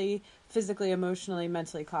literally, physically, emotionally,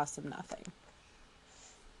 mentally costs them nothing.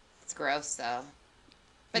 It's gross, though.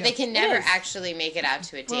 But they can never actually make it out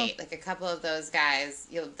to a date. Like a couple of those guys,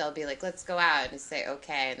 they'll be like, "Let's go out," and say,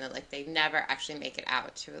 "Okay," and then like they never actually make it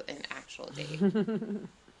out to an actual date.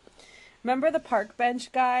 Remember the park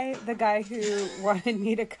bench guy, the guy who wanted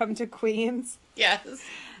me to come to Queens? Yes.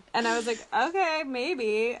 And I was like, "Okay,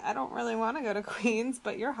 maybe. I don't really want to go to Queens,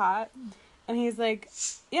 but you're hot." And he's like,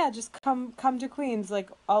 "Yeah, just come to Queens. Like,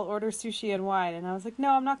 I'll order sushi and wine." And I was like,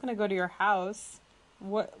 "No, I'm not going to go to your house.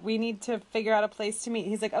 We need to figure out a place to meet."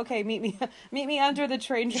 He's like, "Okay, meet me under the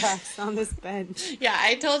train tracks on this bench." Yeah,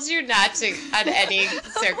 I told you not to, on any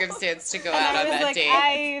circumstance, to go out on that date.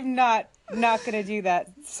 I'm not gonna do that,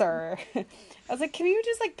 sir. I was like, "Can you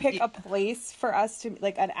just like pick a place for us to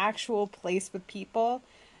like an actual place with people?"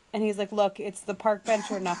 And he's like, "Look, it's the park bench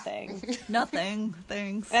or nothing." Nothing,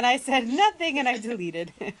 thanks. And I said nothing, and I deleted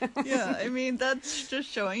him. Yeah, I mean that's just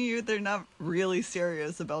showing you they're not really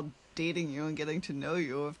serious about dating you and getting to know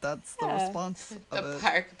you if that's the response of the it.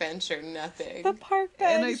 Park bench or nothing. The park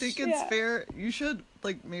bench. And I think it's fair. You should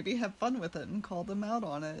like maybe have fun with it and call them out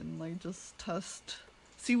on it and like just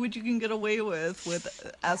see what you can get away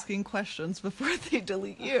with asking questions before they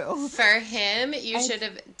delete you. For him, you should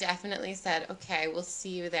have definitely said, "Okay, we'll see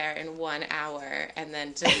you there in 1 hour," and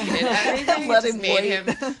then deleted everything. Let just him made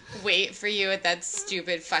wait. him wait for you at that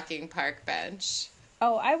stupid fucking park bench.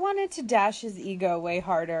 Oh, I wanted to dash his ego way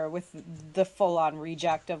harder with the full-on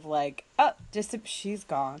reject of like, "Oh, she's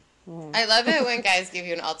gone." I love it when guys give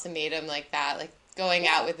you an ultimatum like that. Like, going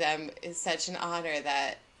out with them is such an honor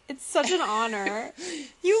that... It's such an honor.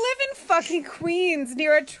 You live in fucking Queens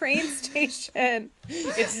near a train station.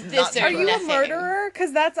 It's this or Are you nothing. a murderer?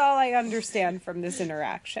 Because that's all I understand from this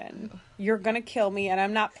interaction. You're going to kill me, and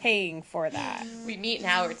I'm not paying for that. We meet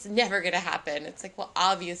now, or it's never going to happen. It's like, well,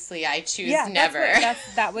 obviously I choose That's never.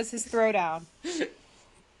 that was his throwdown.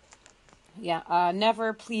 Yeah,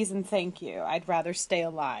 never, please, and thank you. I'd rather stay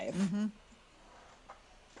alive. Mm-hmm.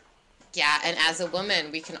 Yeah, and as a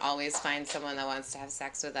woman, we can always find someone that wants to have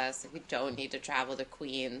sex with us. We don't need to travel to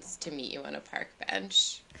Queens to meet you on a park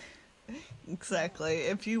bench. Exactly.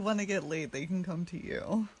 If you want to get laid, they can come to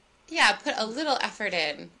you. Yeah, put a little effort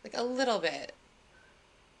in. Like, a little bit.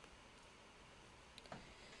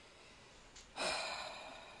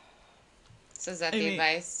 So is that the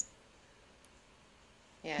advice?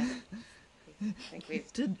 Yeah. I think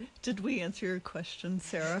we've... Did we answer your question,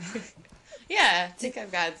 Sarah? Yeah, I think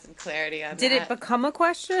I've got some clarity on that. Did it become a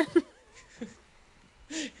question?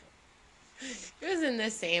 It was in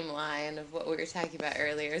the same line of what we were talking about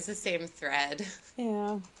earlier. It's the same thread.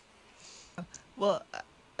 Yeah. Well,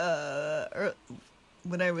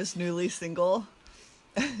 when I was newly single,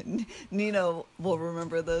 Nina will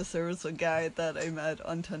remember this. There was a guy that I met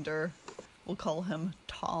on Tinder. We'll call him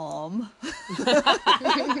Tom.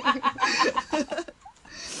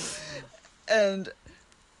 And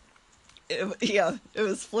it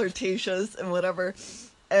was flirtatious and whatever.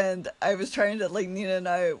 And I was trying to, like, Nina and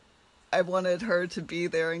I wanted her to be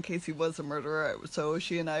there in case he was a murderer. So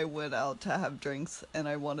she and I went out to have drinks, and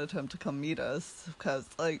I wanted him to come meet us because,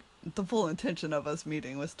 like, the full intention of us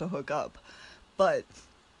meeting was to hook up. But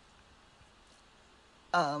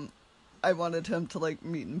I wanted him to, like,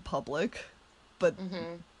 meet in public, but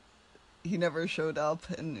he never showed up,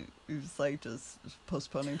 and he was, like, just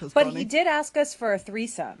postponing. But he did ask us for a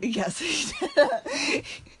threesome. Yes, he did.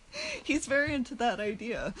 He's very into that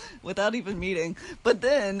idea without even meeting. But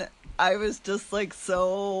then I was just, like,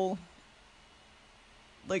 so,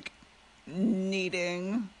 like,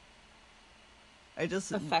 needing... I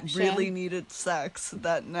just really needed sex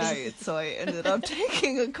that night, so I ended up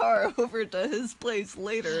taking a car over to his place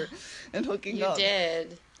later and hooking up. You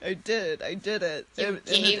did. I did it. You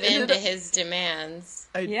gave in to his demands.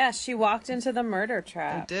 Yeah, she walked into the murder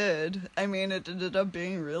trap. I did. I mean, it ended up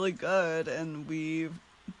being really good, and we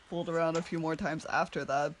fooled around a few more times after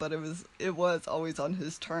that, but it was always on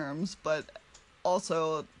his terms, but...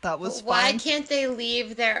 Also, that was Why fine. can't they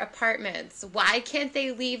leave their apartments? Why can't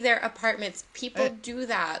they leave their apartments? People do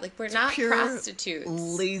that. Like, we're not pure prostitutes.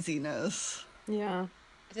 Laziness. Yeah.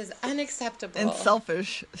 It is unacceptable. And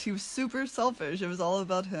selfish. He was super selfish. It was all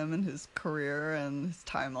about him and his career and his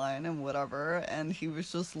timeline and whatever. And he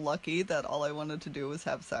was just lucky that all I wanted to do was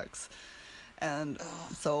have sex. And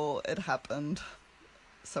so it happened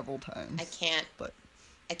several times.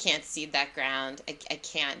 I can't cede that ground. I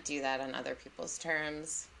can't do that on other people's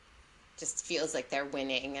terms. Just feels like they're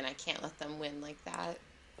winning, and I can't let them win like that.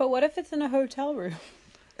 But what if it's in a hotel room?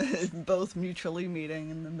 Both mutually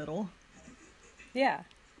meeting in the middle. Yeah.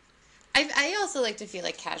 I also like to feel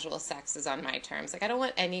like casual sex is on my terms. Like, I don't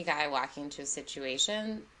want any guy walking into a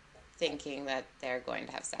situation thinking that they're going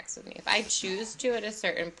to have sex with me. If I choose to at a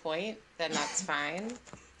certain point, then that's fine.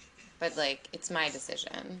 but like it's my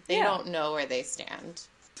decision. They don't know where they stand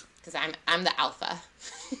because I'm the alpha.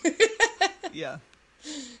 Yeah.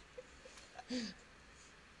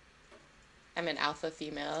 I'm an alpha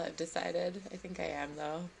female, I've decided. I think I am,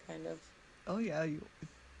 though, kind of. Oh, yeah, you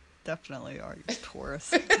definitely are. You're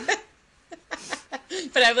Taurus.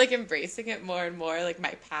 But I'm, like, embracing it more and more, like,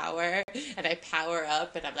 my power. And I power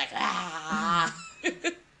up, and I'm like, ah!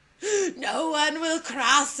 No one will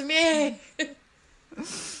cross me!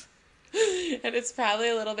 And it's probably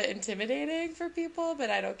a little bit intimidating for people, but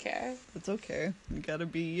I don't care. It's okay. You gotta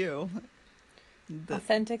be you.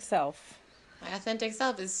 Authentic self. My authentic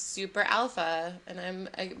self is super alpha, and I'm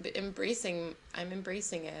embracing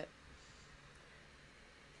it.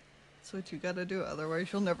 That's what you gotta do,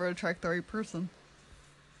 otherwise you'll never attract the right person.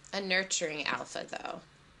 A nurturing alpha, though.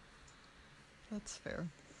 That's fair.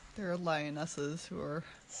 There are lionesses who are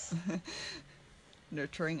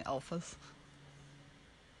nurturing alphas.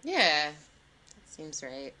 Yeah, that seems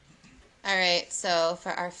right. All right, so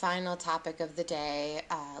for our final topic of the day,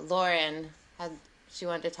 Lauren she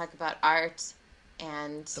wanted to talk about art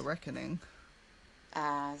and The Reckoning.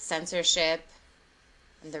 Censorship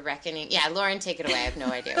and The Reckoning. Yeah, Lauren, take it away. I have no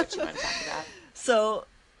idea what you want to talk about. So,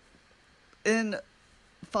 in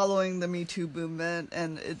following the Me Too movement,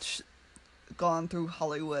 and it's gone through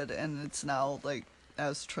Hollywood, and it's now, like,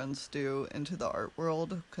 as trends do, into the art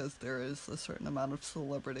world, because there is a certain amount of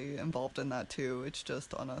celebrity involved in that too. It's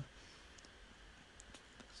just on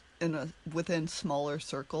within smaller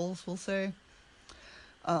circles, we'll say.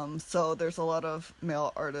 So there's a lot of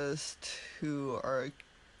male artists who are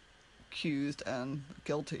accused and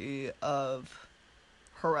guilty of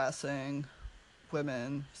harassing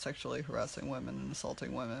women, sexually harassing women and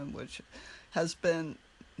assaulting women, which has been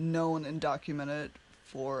known and documented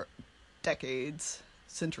for decades,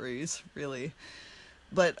 centuries, really.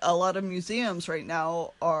 But a lot of museums right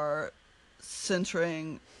now are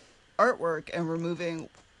censoring artwork and removing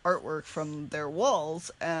artwork from their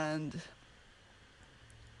walls, and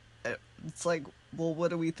it's like, well,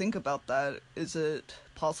 what do we think about that? Is it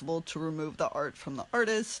possible to remove the art from the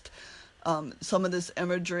artist? Some of this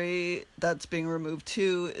imagery that's being removed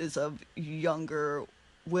too is of younger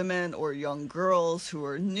women or young girls who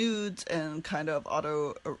are nudes and kind of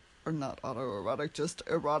just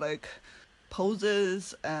erotic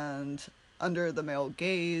poses and under the male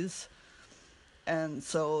gaze. And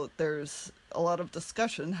so there's a lot of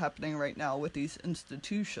discussion happening right now with these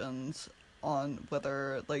institutions on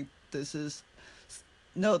whether, like, this is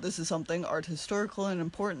something art historical and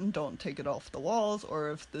important, don't take it off the walls,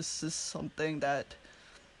 or if this is something that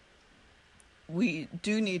we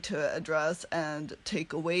do need to address and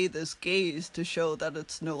take away this gaze to show that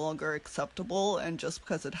it's no longer acceptable, and just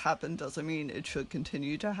because it happened doesn't mean it should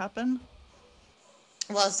continue to happen.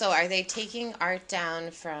 Well, so are they taking art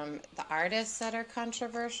down from the artists that are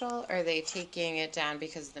controversial, or are they taking it down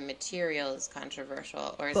because the material is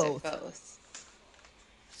controversial, or is it both?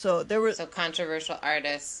 So controversial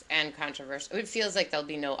artists and controversial. It feels like there'll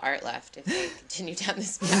be no art left if they continue down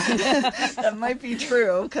this path. That might be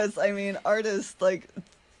true, because I mean, artists, like,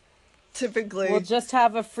 typically we'll just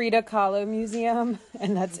have a Frida Kahlo museum,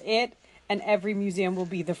 and that's it. And every museum will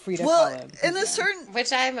be the Frida Kahlo museum. In a certain,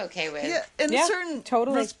 which I'm okay with. Yeah, in a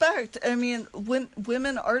certain respect. I mean, when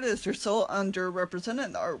women artists are so underrepresented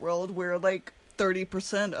in the art world, where like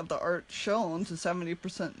 30% of the art shown to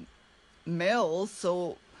 70% males,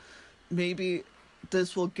 so maybe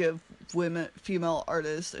this will give female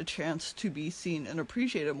artists a chance to be seen and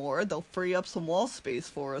appreciated more. They'll free up some wall space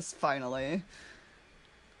for us finally.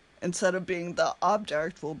 Instead of being the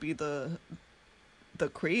object, we'll be the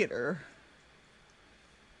creator,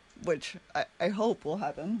 which I hope will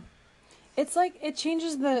happen. It's like it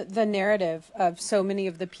changes the narrative of so many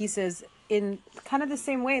of the pieces in kind of the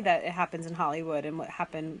same way that it happens in Hollywood, and what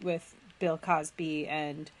happened with Bill Cosby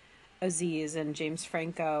and Aziz and James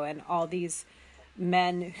Franco and all these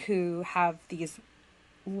men who have these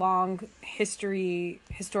long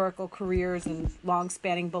historical careers and long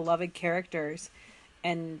spanning beloved characters,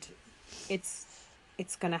 and it's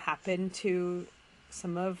going to happen to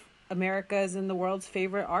some of America's and the world's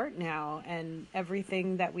favorite art now, and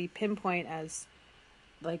everything that we pinpoint as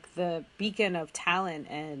like the beacon of talent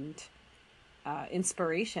and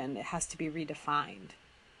inspiration, it has to be redefined.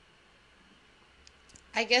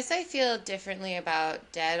 I guess I feel differently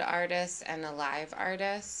about dead artists and alive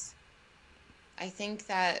artists. I think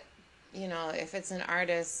that, you know, if it's an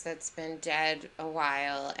artist that's been dead a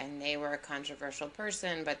while and they were a controversial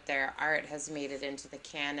person, but their art has made it into the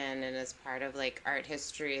canon and is part of like art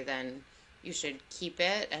history, then you should keep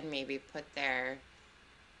it and maybe put their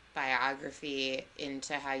biography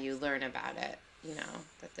into how you learn about it. you know,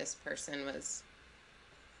 that this person was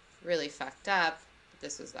really fucked up.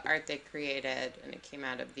 This was the art they created, and it came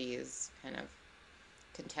out of these kind of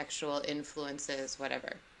contextual influences,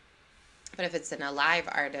 whatever. But if it's an alive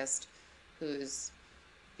artist who's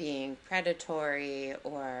being predatory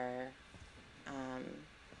or,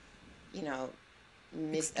 you know,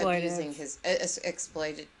 abusing his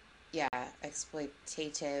exploitative,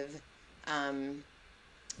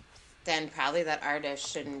 then probably that artist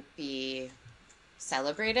shouldn't be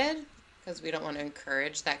celebrated, because we don't want to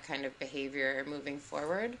encourage that kind of behavior moving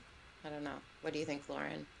forward. I don't know. What do you think,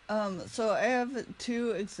 Lauren? So I have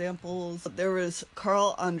two examples. There was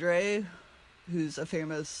Carl Andre, who's a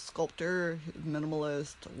famous sculptor,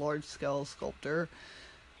 minimalist, large-scale sculptor.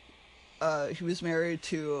 He was married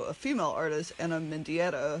to a female artist, Anna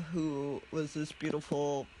Mendieta, who was this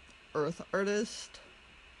beautiful earth artist.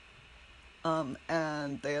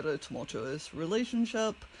 And they had a tumultuous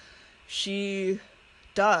relationship. She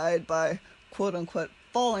died by, quote-unquote,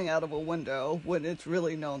 falling out of a window, when it's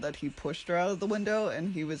really known that he pushed her out of the window,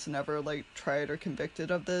 and he was never, like, tried or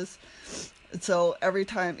convicted of this. So every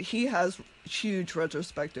time, he has huge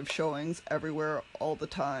retrospective showings everywhere all the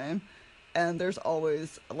time, and there's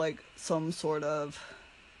always, like, some sort of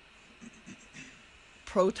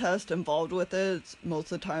protest involved with it,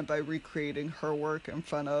 most of the time by recreating her work in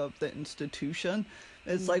front of the institution.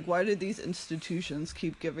 It's like, why did these institutions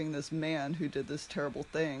keep giving this man who did this terrible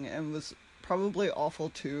thing and was probably awful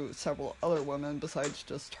to several other women besides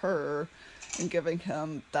just her, and giving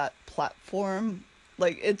him that platform?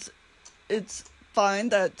 Like, it's fine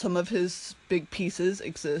that some of his big pieces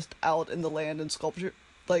exist out in the land and sculpture,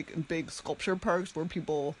 like in big sculpture parks where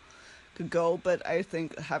people could go, but I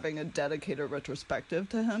think having a dedicated retrospective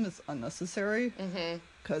to him is unnecessary,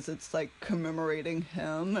 because it's like commemorating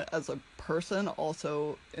him as a person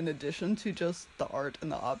also, in addition to just the art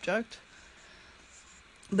and the object.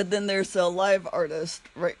 But then there's a live artist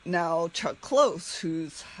right now, Chuck Close,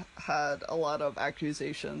 who's had a lot of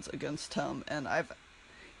accusations against him,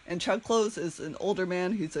 and Chuck Close is an older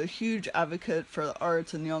man. He's a huge advocate for the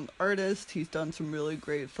arts and young artists. He's done some really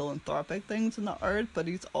great philanthropic things in the art, but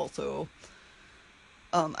he's also,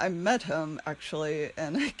 I met him actually,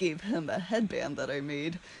 and I gave him a headband that I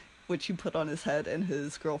made, which he put on his head, and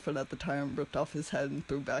his girlfriend at the time ripped off his head and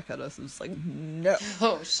threw back at us. It was like, no.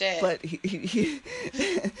 Oh, shit. But he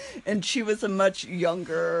and she was a much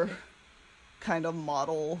younger kind of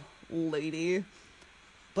model lady,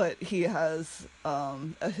 but he has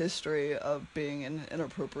a history of being in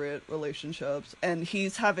inappropriate relationships, and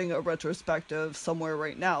he's having a retrospective somewhere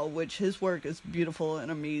right now, which his work is beautiful and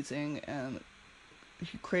amazing, and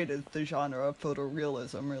he created the genre of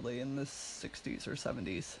photorealism really in the 60s or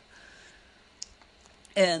 70s.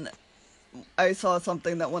 And I saw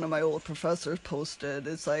something that one of my old professors posted.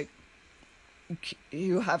 It's like,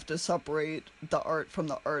 you have to separate the art from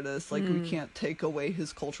the artist. Like, we can't take away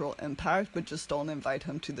his cultural impact, but just don't invite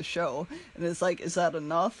him to the show. And it's like, is that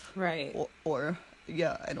enough? Right. Or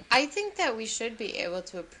yeah, I think that we should be able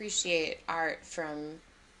to appreciate art from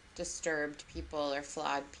disturbed people or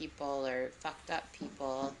flawed people or fucked up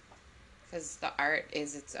people, because the art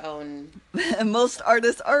is its own. And most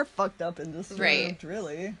artists are fucked up and disturbed, right.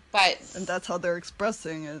 Really. And that's how they're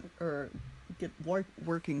expressing it or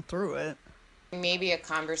working through it. Maybe a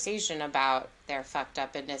conversation about their fucked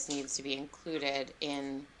upness needs to be included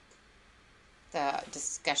in the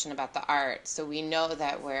discussion about the art, so we know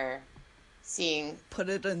that we're seeing... Put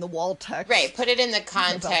it in the wall text. Right, put it in the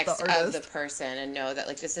context of the person, and know that,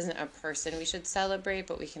 like, this isn't a person we should celebrate,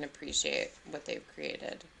 but we can appreciate what they've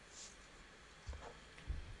created.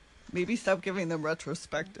 Maybe stop giving them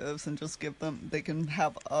retrospectives and just they can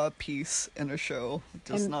have a piece in a show,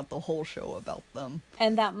 just not the whole show about them.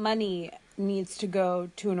 And that money needs to go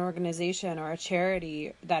to an organization or a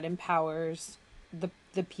charity that empowers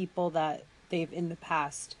the people that they've in the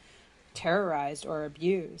past terrorized or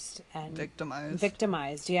abused and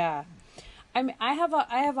victimized. Yeah. I mean, I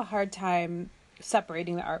have a hard time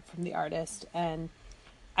separating the art from the artist, and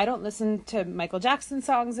I don't listen to Michael Jackson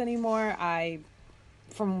songs anymore.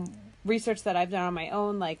 From research that I've done on my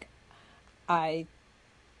own, like, I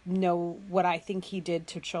know what I think he did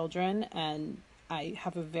to children, and I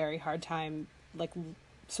have a very hard time, like,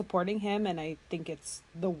 supporting him, and I think it's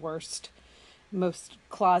the worst, most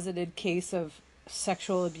closeted case of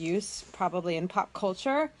sexual abuse probably in pop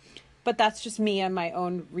culture. But that's just me and my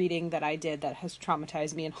own reading that I did that has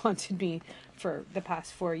traumatized me and haunted me for the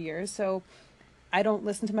past 4 years. So I don't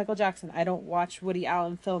listen to Michael Jackson. I don't watch Woody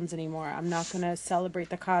Allen films anymore. I'm not going to celebrate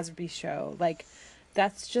The Cosby Show. Like,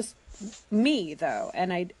 that's just me, though.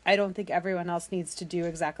 And I don't think everyone else needs to do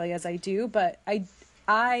exactly as I do. But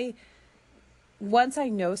I once I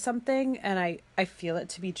know something and I feel it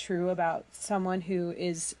to be true about someone who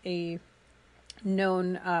is a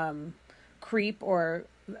known creep or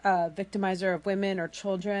victimizer of women or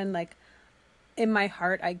children, like, in my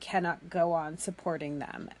heart, I cannot go on supporting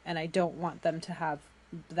them, and I don't want them to have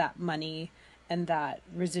that money and that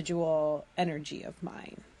residual energy of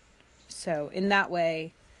mine. So in that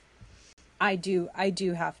way, I do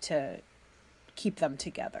have to keep them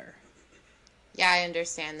together. Yeah, I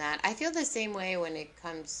understand that. I feel the same way when it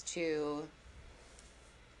comes to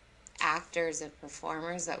actors and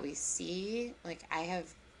performers that we see. Like,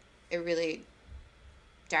 it really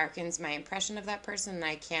darkens my impression of that person, and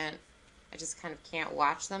I just kind of can't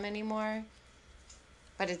watch them anymore.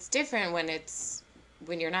 But it's different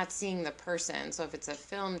when you're not seeing the person. So if it's a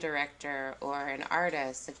film director or an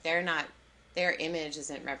artist, if their image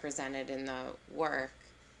isn't represented in the work,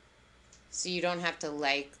 so you don't have to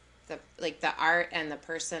like the art and the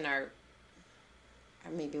person are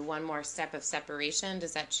maybe one more step of separation.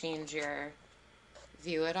 Does that change your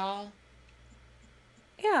view at all?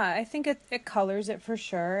 Yeah, I think it colors it for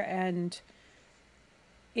sure, and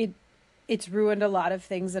it's ruined a lot of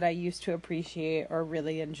things that I used to appreciate or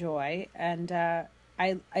really enjoy, and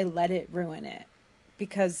I let it ruin it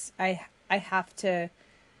because I have to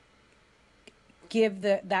give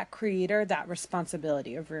that creator that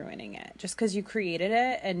responsibility of ruining it. Just because you created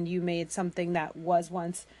it and you made something that was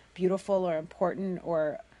once beautiful or important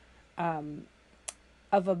or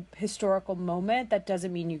of a historical moment, that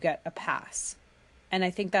doesn't mean you get a pass. And I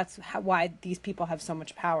think that's why these people have so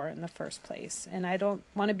much power in the first place. And I don't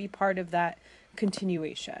want to be part of that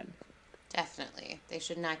continuation. Definitely. They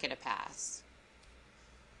should not get a pass.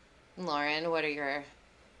 Lauren, what are your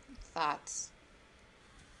thoughts?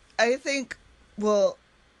 I think, well,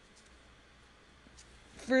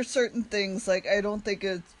 for certain things, like, I don't think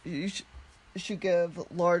you should give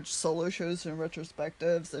large solo shows and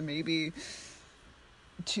retrospectives, and maybe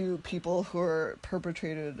to people who are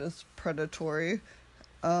perpetrated as predatory,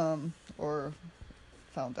 or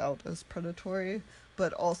found out as predatory,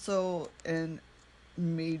 but also in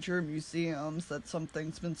major museums that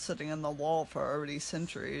something's been sitting in the wall for already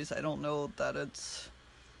centuries. I don't know that it's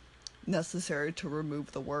necessary to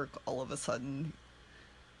remove the work all of a sudden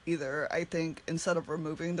either. I think instead of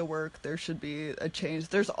removing the work, there should be a change.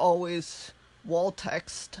 There's always wall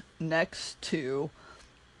text next to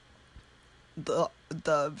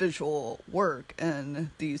the visual work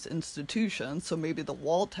in these institutions, so maybe the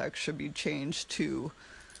wall text should be changed to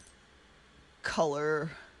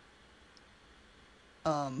color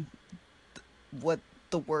what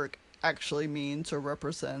the work actually means or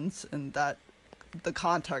represents, and that the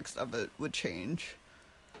context of it would change.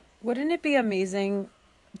 Wouldn't it be amazing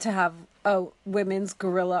to have a women's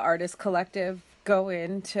guerrilla artist collective go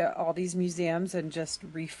into all these museums and just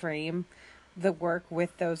reframe the work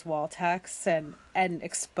with those wall texts and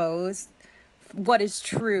expose what is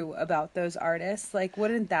true about those artists? Like,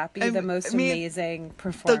 wouldn't that be the most amazing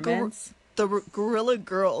performance? The Guerrilla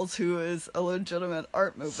Girls, who is a legitimate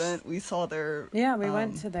art movement, we saw their we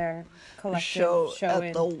went to their collective show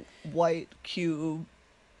at the White Cube.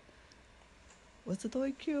 Was it the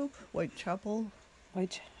White Cube? Whitechapel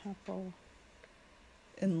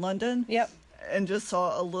in London. Yep. And just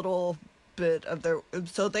saw a little bit of their.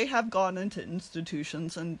 So they have gone into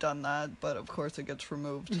institutions and done that, but of course it gets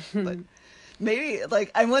removed. But maybe,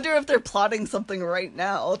 like, I wonder if they're plotting something right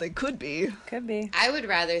now. They could be. Could be. I would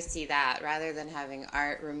rather see that rather than having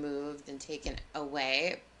art removed and taken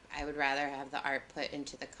away. I would rather have the art put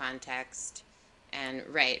into the context and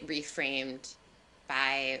reframed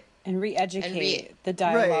by and re-educate the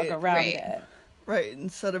dialogue around it. Right,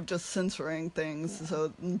 instead of just censoring things,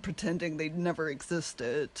 so pretending they never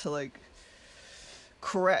existed, to, like,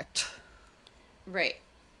 correct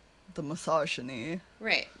the misogyny.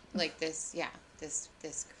 Right. Like this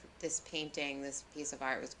painting, this piece of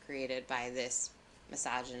art was created by this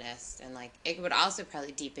misogynist, and, like, it would also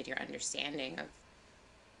probably deepen your understanding of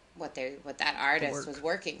what that artist was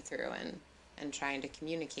working through and trying to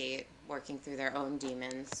communicate, working through their own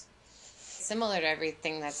demons. Similar to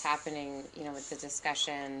everything that's happening, with the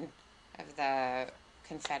discussion of the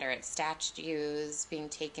Confederate statues being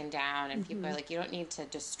taken down, and people are like, you don't need to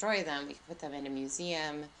destroy them. We can put them in a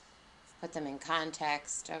museum, put them in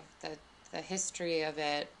context of the history of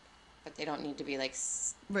it, but they don't need to be, like...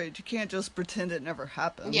 Right, you can't just pretend it never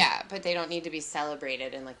happened. Yeah, but they don't need to be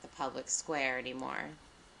celebrated in, like, the public square anymore.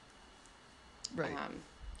 Right.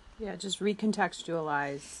 Yeah, just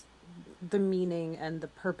recontextualize the meaning and the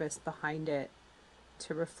purpose behind it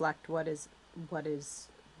to reflect what is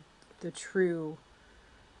the true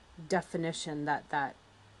definition that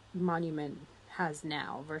monument has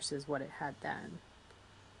now versus what it had then.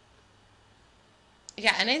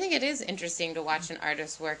 Yeah, and I think it is interesting to watch an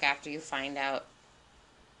artist's work after you find out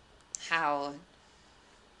how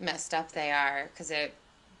messed up they are, because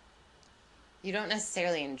you don't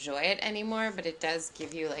necessarily enjoy it anymore, but it does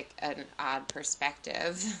give you like an odd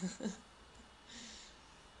perspective.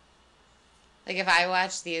 Like if I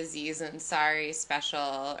watch the Aziz Ansari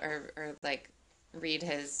special or like read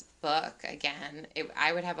his book again,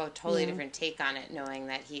 I would have a totally different take on it, knowing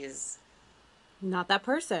that he's not that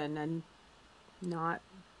person and not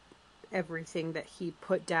everything that he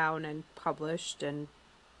put down and published and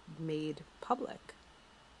made public.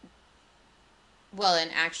 Well,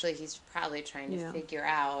 and actually he's probably trying to figure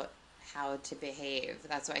out how to behave.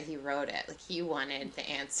 That's why he wrote it. Like, he wanted the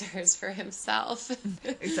answers for himself.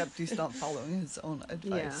 Except he's not following his own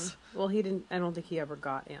advice. Yeah. Well, he didn't. I don't think he ever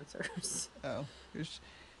got answers. Oh.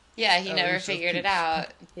 He never figured it out.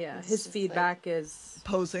 Yeah, his feedback is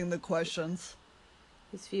posing the questions.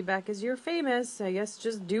 His feedback is, you're famous. I guess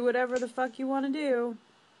just do whatever the fuck you want to do.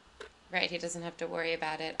 Right, he doesn't have to worry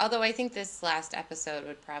about it. Although I think this last episode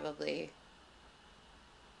would probably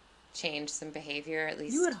change some behavior, at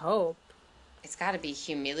least. You would hope. It's got to be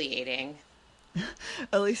humiliating.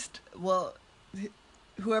 At least, well,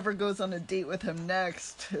 whoever goes on a date with him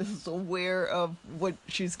next is aware of what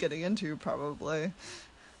she's getting into, probably.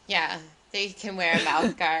 Yeah, they can wear a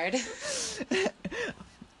mouth guard.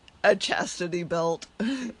 A chastity belt.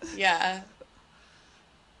 Yeah.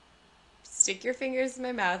 Stick your fingers in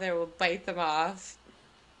my mouth and we'll bite them off.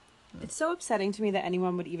 It's so upsetting to me that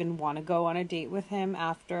anyone would even want to go on a date with him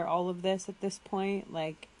after all of this at this point.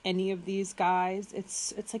 Like, any of these guys.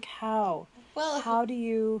 It's like, how? Well, how do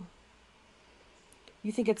you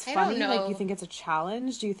think it's funny? Like, you think it's a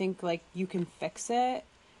challenge? Do you think, like, you can fix it?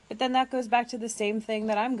 But then that goes back to the same thing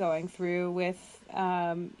that I'm going through with,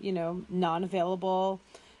 non-available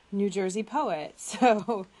New Jersey poet.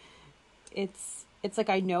 So it's like,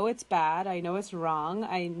 I know it's bad. I know it's wrong.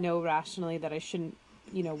 I know rationally that I shouldn't,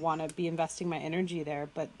 want to be investing my energy there,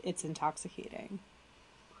 but it's intoxicating.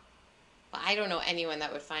 Well, I don't know anyone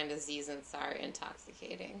that would find Aziz Ansari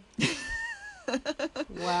intoxicating.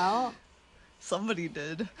 Well, somebody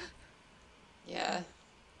did. Yeah.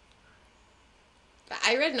 But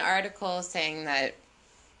I read an article saying that,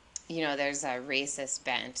 there's a racist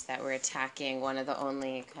bent, that we're attacking one of the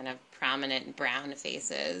only kind of prominent brown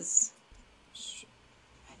faces.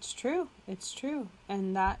 It's true. It's true.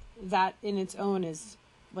 And that in its own is,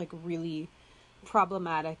 like, really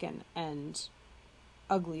problematic and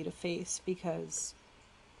ugly to face, because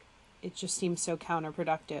it just seems so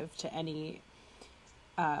counterproductive to any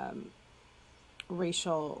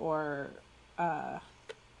racial or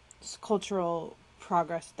cultural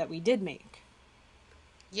progress that we did make.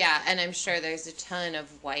 Yeah, and I'm sure there's a ton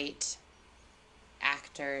of white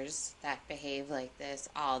actors that behave like this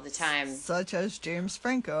all the time. Such as James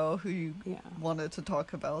Franco, who you wanted to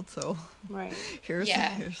talk about, so right. Here's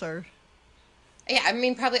our... Yeah, I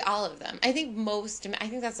mean, probably all of them. I think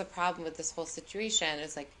that's the problem with this whole situation,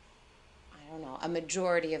 is like, I don't know, a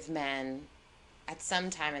majority of men at some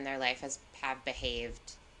time in their life have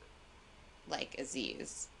behaved like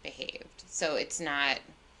Aziz behaved. So it's not...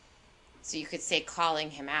 So you could say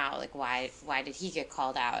calling him out, like, why did he get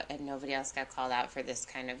called out and nobody else got called out for this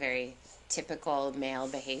kind of very typical male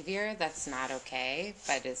behavior? That's not okay,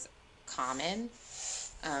 but is common.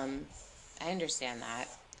 I understand that.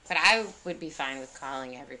 But I would be fine with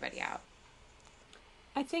calling everybody out.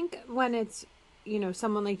 I think when it's,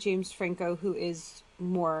 someone like James Franco, who is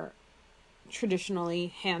more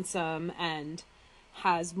traditionally handsome and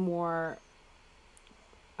has more...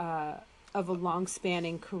 of a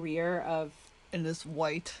long-spanning career and is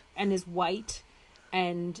white and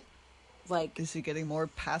like, is he getting more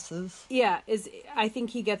passes? I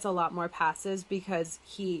think he gets a lot more passes because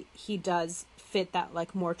he does fit that,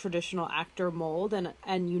 like, more traditional actor mold, and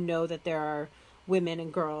that there are women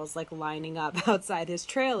and girls, like, lining up outside his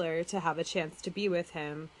trailer to have a chance to be with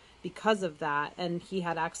him because of that, and he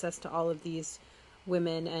had access to all of these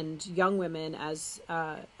women and young women as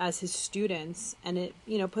his students, and it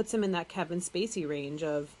puts him in that Kevin Spacey range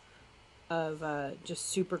of just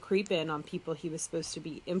super creeping on people he was supposed to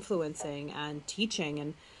be influencing and teaching,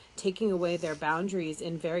 and taking away their boundaries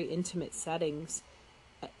in very intimate settings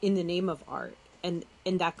in the name of art. And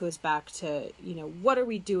that goes back to, what are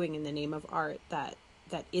we doing in the name of art that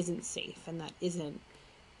isn't safe, and that isn't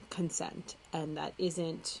consent, and that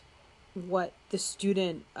isn't what the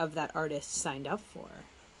student of that artist signed up for.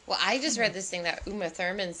 Well, I just read this thing that Uma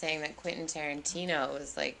Thurman saying that Quentin Tarantino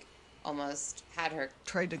was, like, almost had her...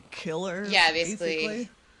 Tried to kill her? Yeah, basically.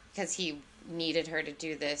 Because he needed her to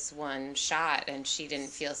do this one shot and she didn't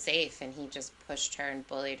feel safe and he just pushed her and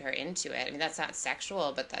bullied her into it. I mean, that's not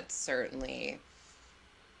sexual, but that's certainly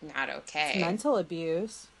not okay. It's mental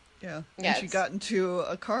abuse. Yeah. And she got into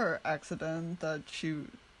a car accident that she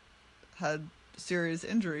had serious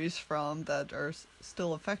injuries from that are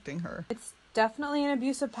still affecting her. It's definitely an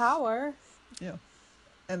abuse of power. Yeah.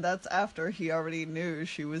 And that's after he already knew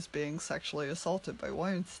she was being sexually assaulted by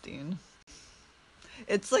Weinstein.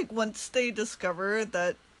 It's like once they discover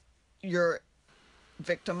that you're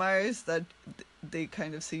victimized, that they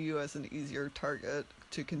kind of see you as an easier target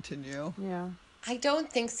to continue. Yeah. I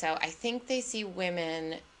don't think so. I think they see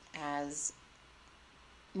women as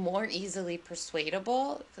more easily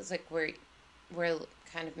persuadable because, like, we're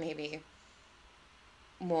kind of maybe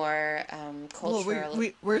more cultural. Well,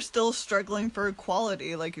 we're still struggling for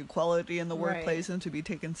equality, like equality in the workplace, and to be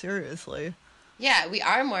taken seriously. Yeah, we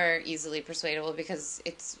are more easily persuadable because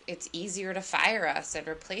it's easier to fire us and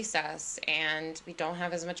replace us, and we don't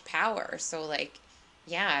have as much power. So, like,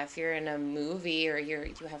 yeah, if you're in a movie or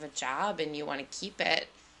you have a job and you want to keep it,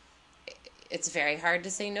 it's very hard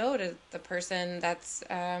to say no to the person that's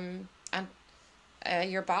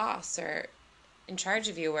your boss or in charge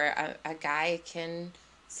of you, where a guy can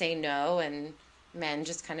say no and men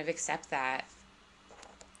just kind of accept that.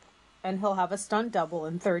 And he'll have a stunt double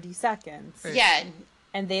in 30 seconds. Yeah.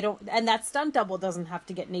 And that stunt double doesn't have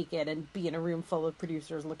to get naked and be in a room full of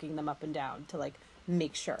producers looking them up and down to, like,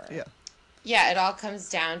 make sure. Yeah. Yeah, it all comes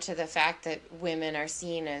down to the fact that women are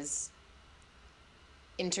seen as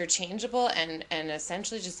interchangeable and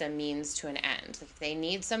essentially just a means to an end. Like, if they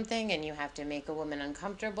need something and you have to make a woman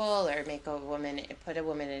uncomfortable or put a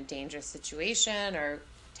woman in a dangerous situation or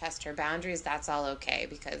test her boundaries, that's all okay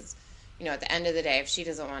because, you know, at the end of the day, if she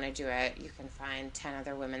doesn't want to do it, you can find 10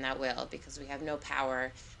 other women that will, because we have no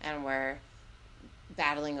power and we're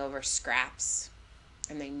battling over scraps,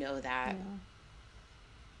 and they know that. Yeah.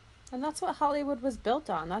 And that's what Hollywood was built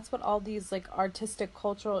on. That's what all these, like, artistic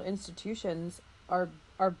cultural institutions are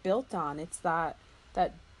built on. It's that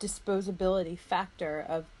disposability factor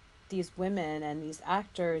of these women and these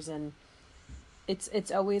actors, and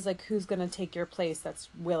it's always like, who's going to take your place that's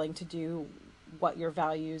willing to do what your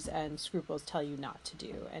values and scruples tell you not to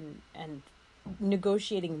do, and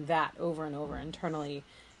negotiating that over and over internally,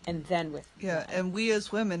 and then with and we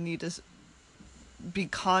as women need to be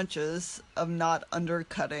conscious of not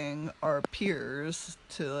undercutting our peers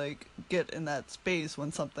to, like, get in that space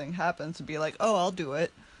when something happens and be like, oh, I'll do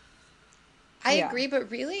it. I agree,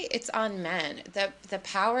 but really it's on men. The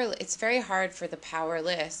power, it's very hard for the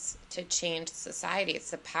powerless to change society.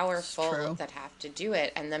 It's the powerful that have to do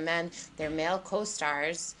it. And the men, their male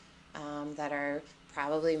co-stars that are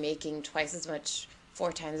probably making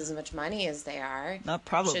 4 times as much money as they are. Not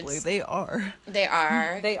probably, they are. They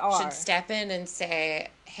are. They are. Should step in and say,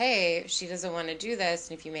 hey, she doesn't want to do this,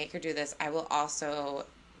 and if you make her do this, I will also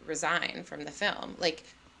resign from the film. Like,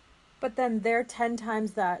 but then their 10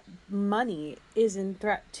 times that money is in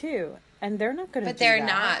threat too, and they're not going to do that. But they're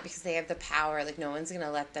not, because they have the power. Like, no one's going to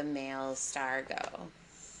let the male star go.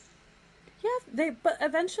 Yeah, but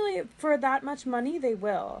eventually, for that much money, they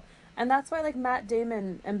will. And that's why, like, Matt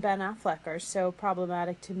Damon and Ben Affleck are so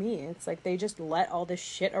problematic to me. It's like they just let all this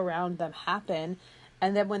shit around them happen,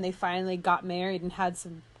 and then when they finally got married and had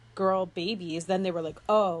some girl babies, then they were like,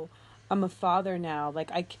 oh, I'm a father now.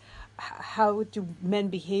 Like, how do men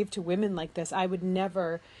behave to women like this? I would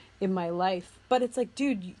never in my life. But it's like,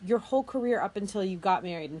 dude, your whole career up until you got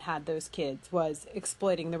married and had those kids was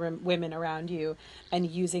exploiting the women around you and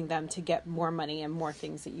using them to get more money and more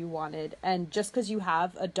things that you wanted. And just because you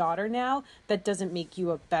have a daughter now, that doesn't make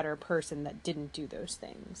you a better person that didn't do those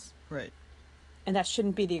things. Right. And that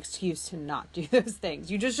shouldn't be the excuse to not do those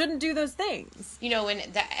things. You just shouldn't do those things. You know, when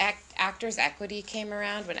the Actors' Equity came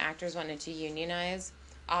around, when actors wanted to unionize,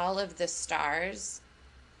 all of the stars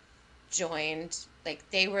joined, like,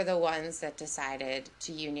 they were the ones that decided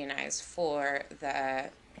to unionize for the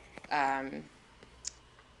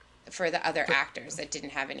other actors that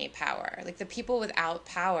didn't have any power. Like, the people without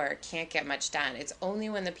power can't get much done. It's only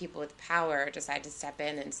when the people with power decide to step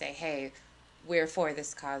in and say, hey, we're for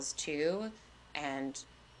this cause too, and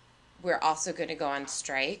we're also going to go on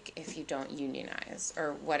strike if you don't unionize,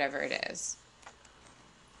 or whatever it is.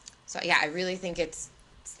 So, yeah, I really think it's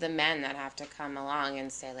the men that have to come along and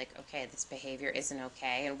say, like, okay, this behavior isn't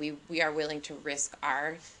okay, and we are willing to risk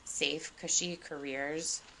our safe, cushy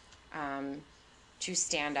careers to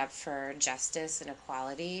stand up for justice and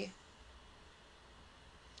equality.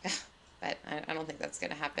 But I don't think that's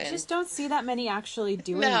going to happen. I just don't see that many actually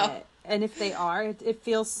doing it. And if they are, it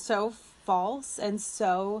feels so false and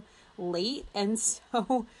so late and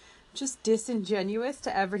so just disingenuous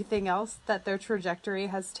to everything else that their trajectory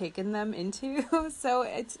has taken them into. So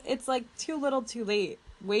it's like too little too late,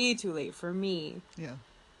 way too late for me. Yeah.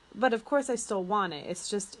 But of course I still want it. It's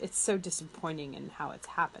just, it's so disappointing in how it's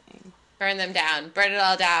happening. Burn them down. Burn it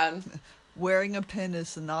all down. Wearing a pin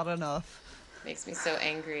is not enough. Makes me so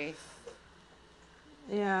angry.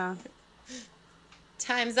 Yeah.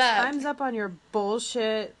 Time's up. Time's up on your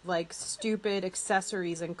bullshit, like, stupid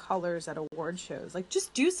accessories and colors at award shows. Like,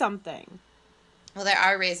 just do something. Well, they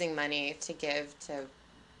are raising money to give to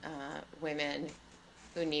women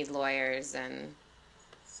who need lawyers and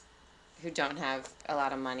who don't have a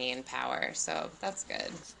lot of money and power. So that's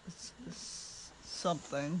good. It's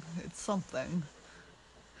something. It's something.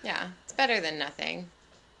 Yeah, it's better than nothing.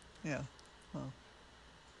 Yeah. Well,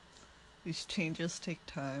 these changes take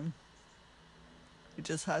time. We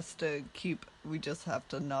just have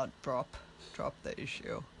to not drop the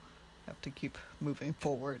issue. Have to keep moving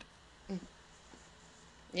forward.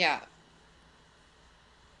 Yeah.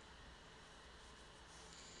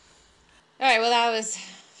 All right, well, that was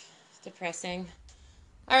depressing.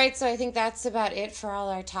 All right, so I think that's about it for all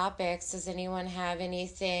our topics. Does anyone have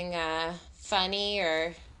anything funny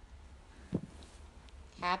or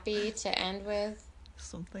happy to end with?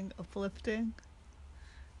 Something uplifting?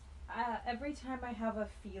 Every time I have a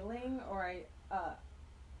feeling or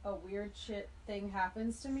a weird shit thing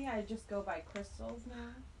happens to me, I just go buy crystals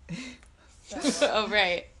now. So, oh,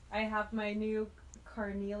 right. I have my new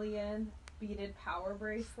carnelian beaded power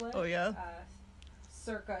bracelet. Oh, yeah?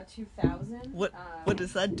 Circa 2000. What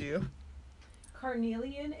does that do?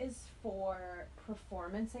 Carnelian is for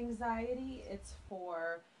performance anxiety. It's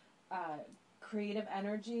for creative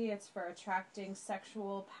energy. It's for attracting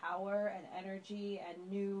sexual power and energy and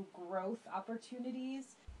new growth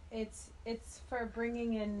opportunities. It's for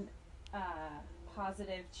bringing in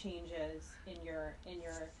positive changes in your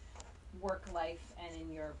work life and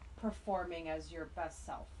in your performing as your best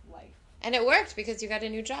self life. And it worked because you got a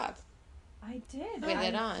new job. I did. With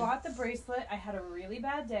it on. I bought the bracelet. I had a really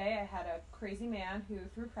bad day. I had a crazy man who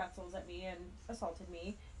threw pretzels at me and assaulted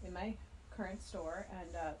me in my current store,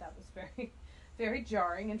 and that was very, very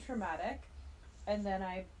jarring and traumatic. And then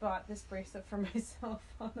I bought this bracelet for myself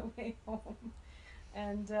on the way home.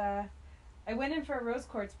 And I went in for a rose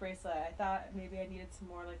quartz bracelet. I thought maybe I needed some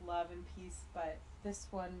more like love and peace, but this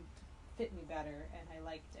one fit me better and I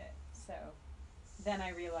liked it. So then I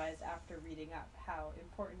realized after reading up how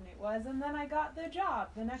important it was, and then I got the job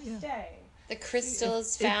the next day. The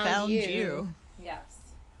crystals It found you. Yes,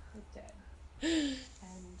 it did.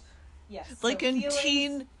 And yes, Like so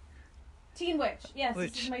in Teen Witch. Yes,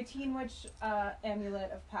 Witch. This is my Teen Witch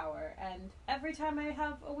amulet of power. And every time I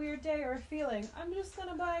have a weird day or a feeling, I'm just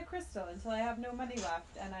gonna buy a crystal until I have no money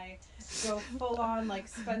left, and I go full on like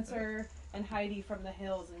Spencer and Heidi from the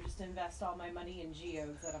Hills and just invest all my money in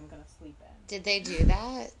geodes that I'm gonna sleep in. Did they do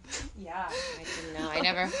that? Yeah. I didn't know. I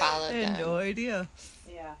never followed I them. had no idea.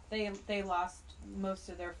 Yeah, they lost most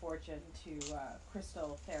of their fortune to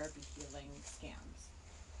crystal therapy healing scams.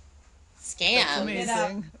 Scam. That's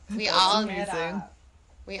amazing. We That's all amazing.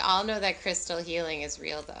 We all know that crystal healing is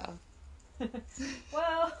real, though.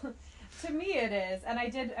 Well, to me it is, and I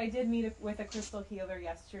did meet with a crystal healer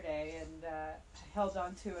yesterday, and I held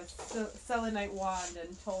on to a selenite wand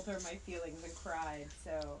and told her my feelings and cried.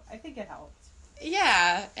 So I think it helped.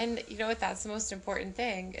 Yeah, and you know what? That's the most important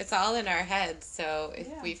thing. It's all in our heads, so if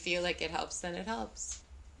we feel like it helps, then it helps.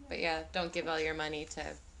 But yeah, don't give all your money to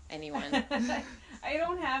anyone. I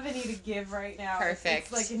don't have any to give right now. Perfect.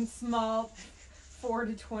 It's like in small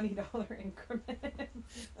 $4 to $20 increments.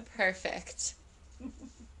 Perfect.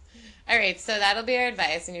 All right, so that'll be our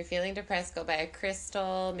advice. When you're feeling depressed, go buy a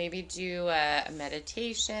crystal. Maybe do a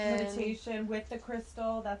meditation. Meditation with the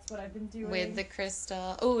crystal. That's what I've been doing. With the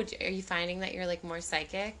crystal. Oh, are you finding that you're like more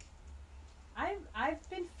psychic? I've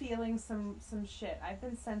been feeling some shit. I've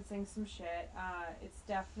been sensing some shit. It's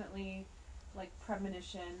definitely like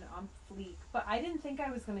premonition on fleek. But I didn't think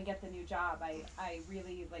I was going to get the new job. I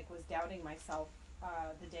really like was doubting myself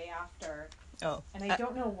the day after. Oh. And I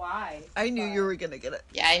don't know why. I knew you were going to get it.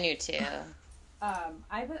 Yeah, I knew too.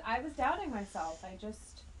 I was doubting myself.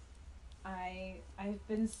 I've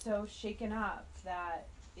been so shaken up that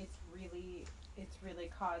it's really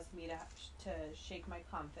caused me to shake my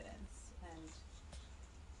confidence. And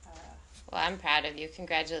well, I'm proud of you.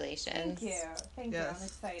 Congratulations. Thank you. Yes. I'm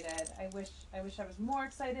excited. I wish I was more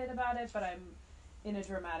excited about it, but I'm in a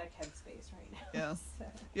dramatic headspace right now. Yeah. So.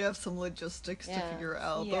 You have some logistics to figure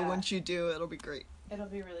out, but once you do, it'll be great. It'll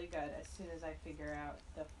be really good as soon as I figure out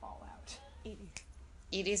the fallout.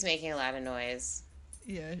 Edie's making a lot of noise.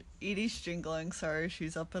 Yeah, Edie's jingling. Sorry,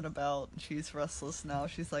 she's up and about. She's restless now.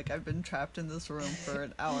 She's like, I've been trapped in this room for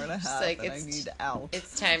an hour and a half, like, and I need out.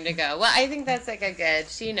 It's time to go. Well, I think that's like a good.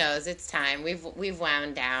 She knows it's time. We've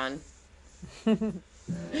wound down.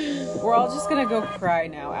 We're all just gonna go cry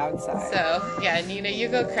now outside. So yeah, Nina, you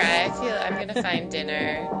go cry. I'm gonna find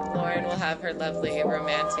dinner. Lauren will have her lovely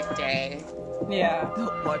romantic day. Yeah.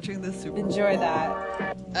 Watching the Super Bowl. Enjoy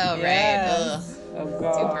that. Oh yes. Right. Oh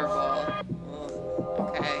god. Super Bowl.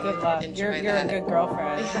 Okay. Good luck. You're a good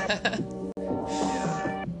girlfriend. Yeah.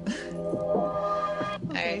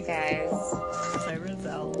 All right, guys. Sirens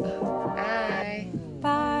out. Bye.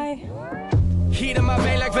 Bye. Heat in my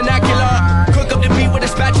vein like vernacular. Cook up the beat with a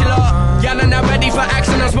spatula. Y'all are not ready for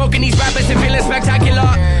action. I'm smoking these rappers and feeling spectacular.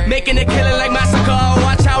 Making a killing like massacre.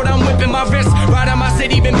 Watch out, I'm whipping my wrist. Right on my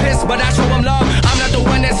city, been pissed, but I show them love. I'm not the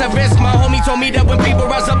one that's at risk. My homie told me that when people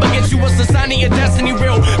rise up against you, it's a sign of your destiny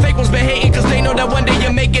real. Fake ones been hating cause they know that one day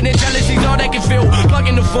you're making it. Jealousy's all they can feel.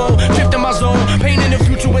 Plugging the phone, drifting my zone. Painting the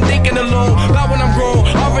future when thinking alone. About when I'm grown,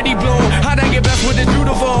 already blown. How'd I get blessed with this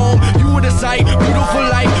beautiful home? You were the sight, beautiful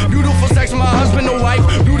life, beautiful sex, my husband and wife,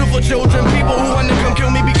 beautiful children, people who want to come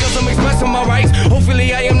kill me because I'm expressing my rights.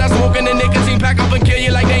 Hopefully I am not smoking the nicotine, pack up and kill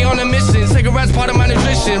you like they on a mission. Cigarettes part of my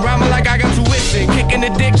nutrition, rhyming like I got tuition, kicking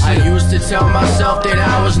addiction. I used to tell myself that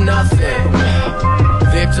I was nothing,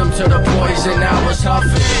 victim to the poison I was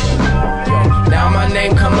huffing. Now my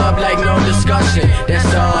name come up like no discussion.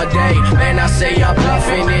 That's all day, man, I say I'm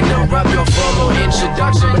bluffing. Interrupt your formal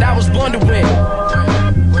introduction, but I was born to win.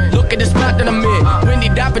 Look at the spot that I'm in, Wendy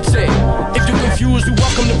Dapperton. If you're confused, you're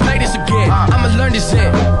welcome to play this again. I'ma learn this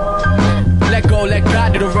in. Let go, let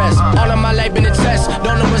God do the rest. All of my life been a test.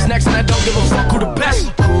 Don't know what's next and I don't give a fuck who the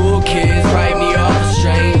best. Cool kids write me off a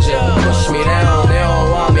stranger. Push me down, they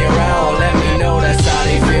don't want me around. Let me know that's how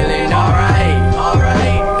they feeling. Alright,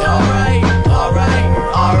 alright, alright, alright,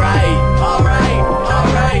 alright, alright,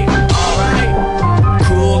 alright, alright.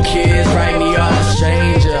 Cool kids write me off a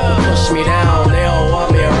stranger. Push me down, they don't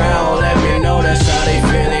want me around. Let me know that's how they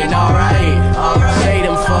feeling. Alright, alright. Say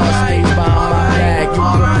them false things behind my back. You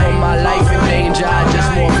can put my life in danger. I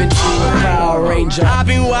just morph into a Power Ranger. I've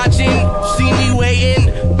been watching, see me waiting,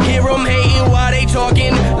 hear them hating while they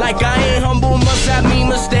talking. Like I ain't humble, must have me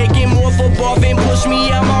mistaken. More for buffing, push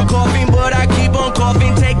me out my coffin, but I keep on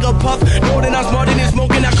coughing. Take a puff, know that I'm smarter than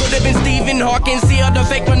smoking. I could have been Stephen Hawking. See all the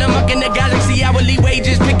fake when I'm mucking the galaxy. Hourly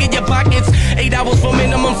wages, picking your pockets. 8 hours for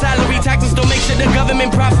minimum salary. Taxes don't make sure the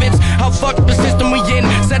government profits. How fuck the system we in.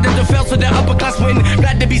 Set it to fail so the upper class win.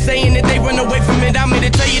 Glad to be saying that they run away from it. I'm here to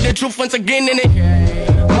tell you the truth once again, and it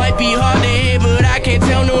might be hard to hear, but I can't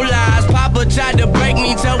tell no lies. Papa tried to break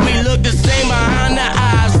me till we look the same behind the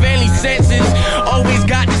eyes. Family senses always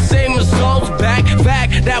got the same results back.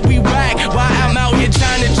 Fact that we whack while I'm out here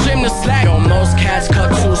trying to trim the slack. Yo, most cats cut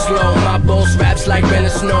too slow. My boss raps like Ben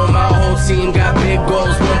Snow. My whole team got big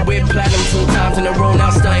goals. Went with platinum 2 times in a row. Now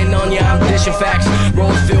stunting on ya, I'm dishing facts.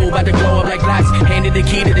 Rose filled, about to glow up like glass. Handed the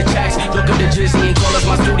key to the tracks. Look up the Drizzy and call us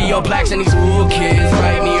my studio plaques. And these cool kids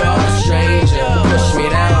write me off a stranger. Push me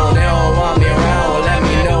down, they don't want me around. Let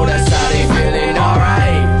me know that's how they feeling.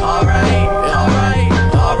 Alright, alright, alright,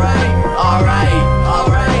 alright, alright,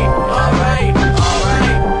 alright, alright,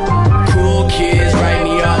 alright. Cool kids write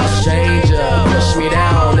me off a stranger. Push me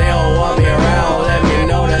down, they don't want me around. Let me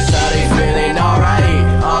know that's how they feeling.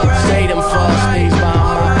 Alright, alright. Say them false things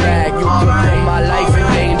behind my back. You can put my life in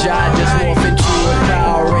danger. I just morph into a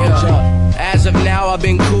Power Ranger. As of now, I've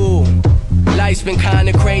been cool. Life's been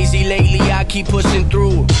kinda crazy lately, I keep pushing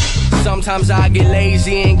through. Sometimes I get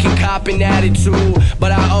lazy and can cop an attitude,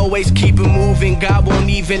 but I always keep it moving. God won't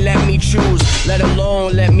even let me choose, let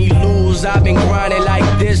alone let me lose. I've been grinding like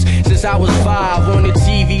this since I was 5. On the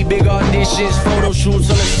TV, big auditions, photo shoots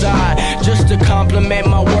on the side, just to compliment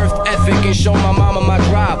my worth ethic and show my mama my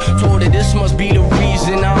drive. Told her this must be the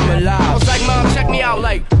reason I'm alive. I was like, Mom, check me out,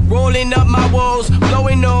 like rolling up my woes,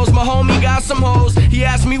 blowing nose. My homie got some hoes. He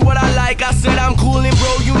asked me what I like, I said I'm coolin',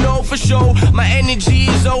 bro, you know for sure. My energy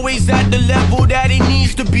is always at the level that it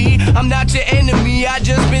needs to be. I'm not your enemy, I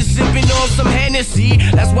just been sipping on some Hennessy.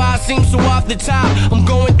 That's why I seem so off the top. I'm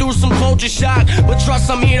going through some culture shock, but trust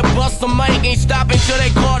I'm here to bust the mic. Ain't stopping till they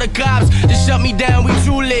call the cops. Just shut me down, we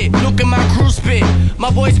too lit. Look at my crew spit. My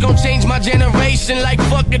voice gon' change my generation like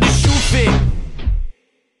fuck it, the shoe fit.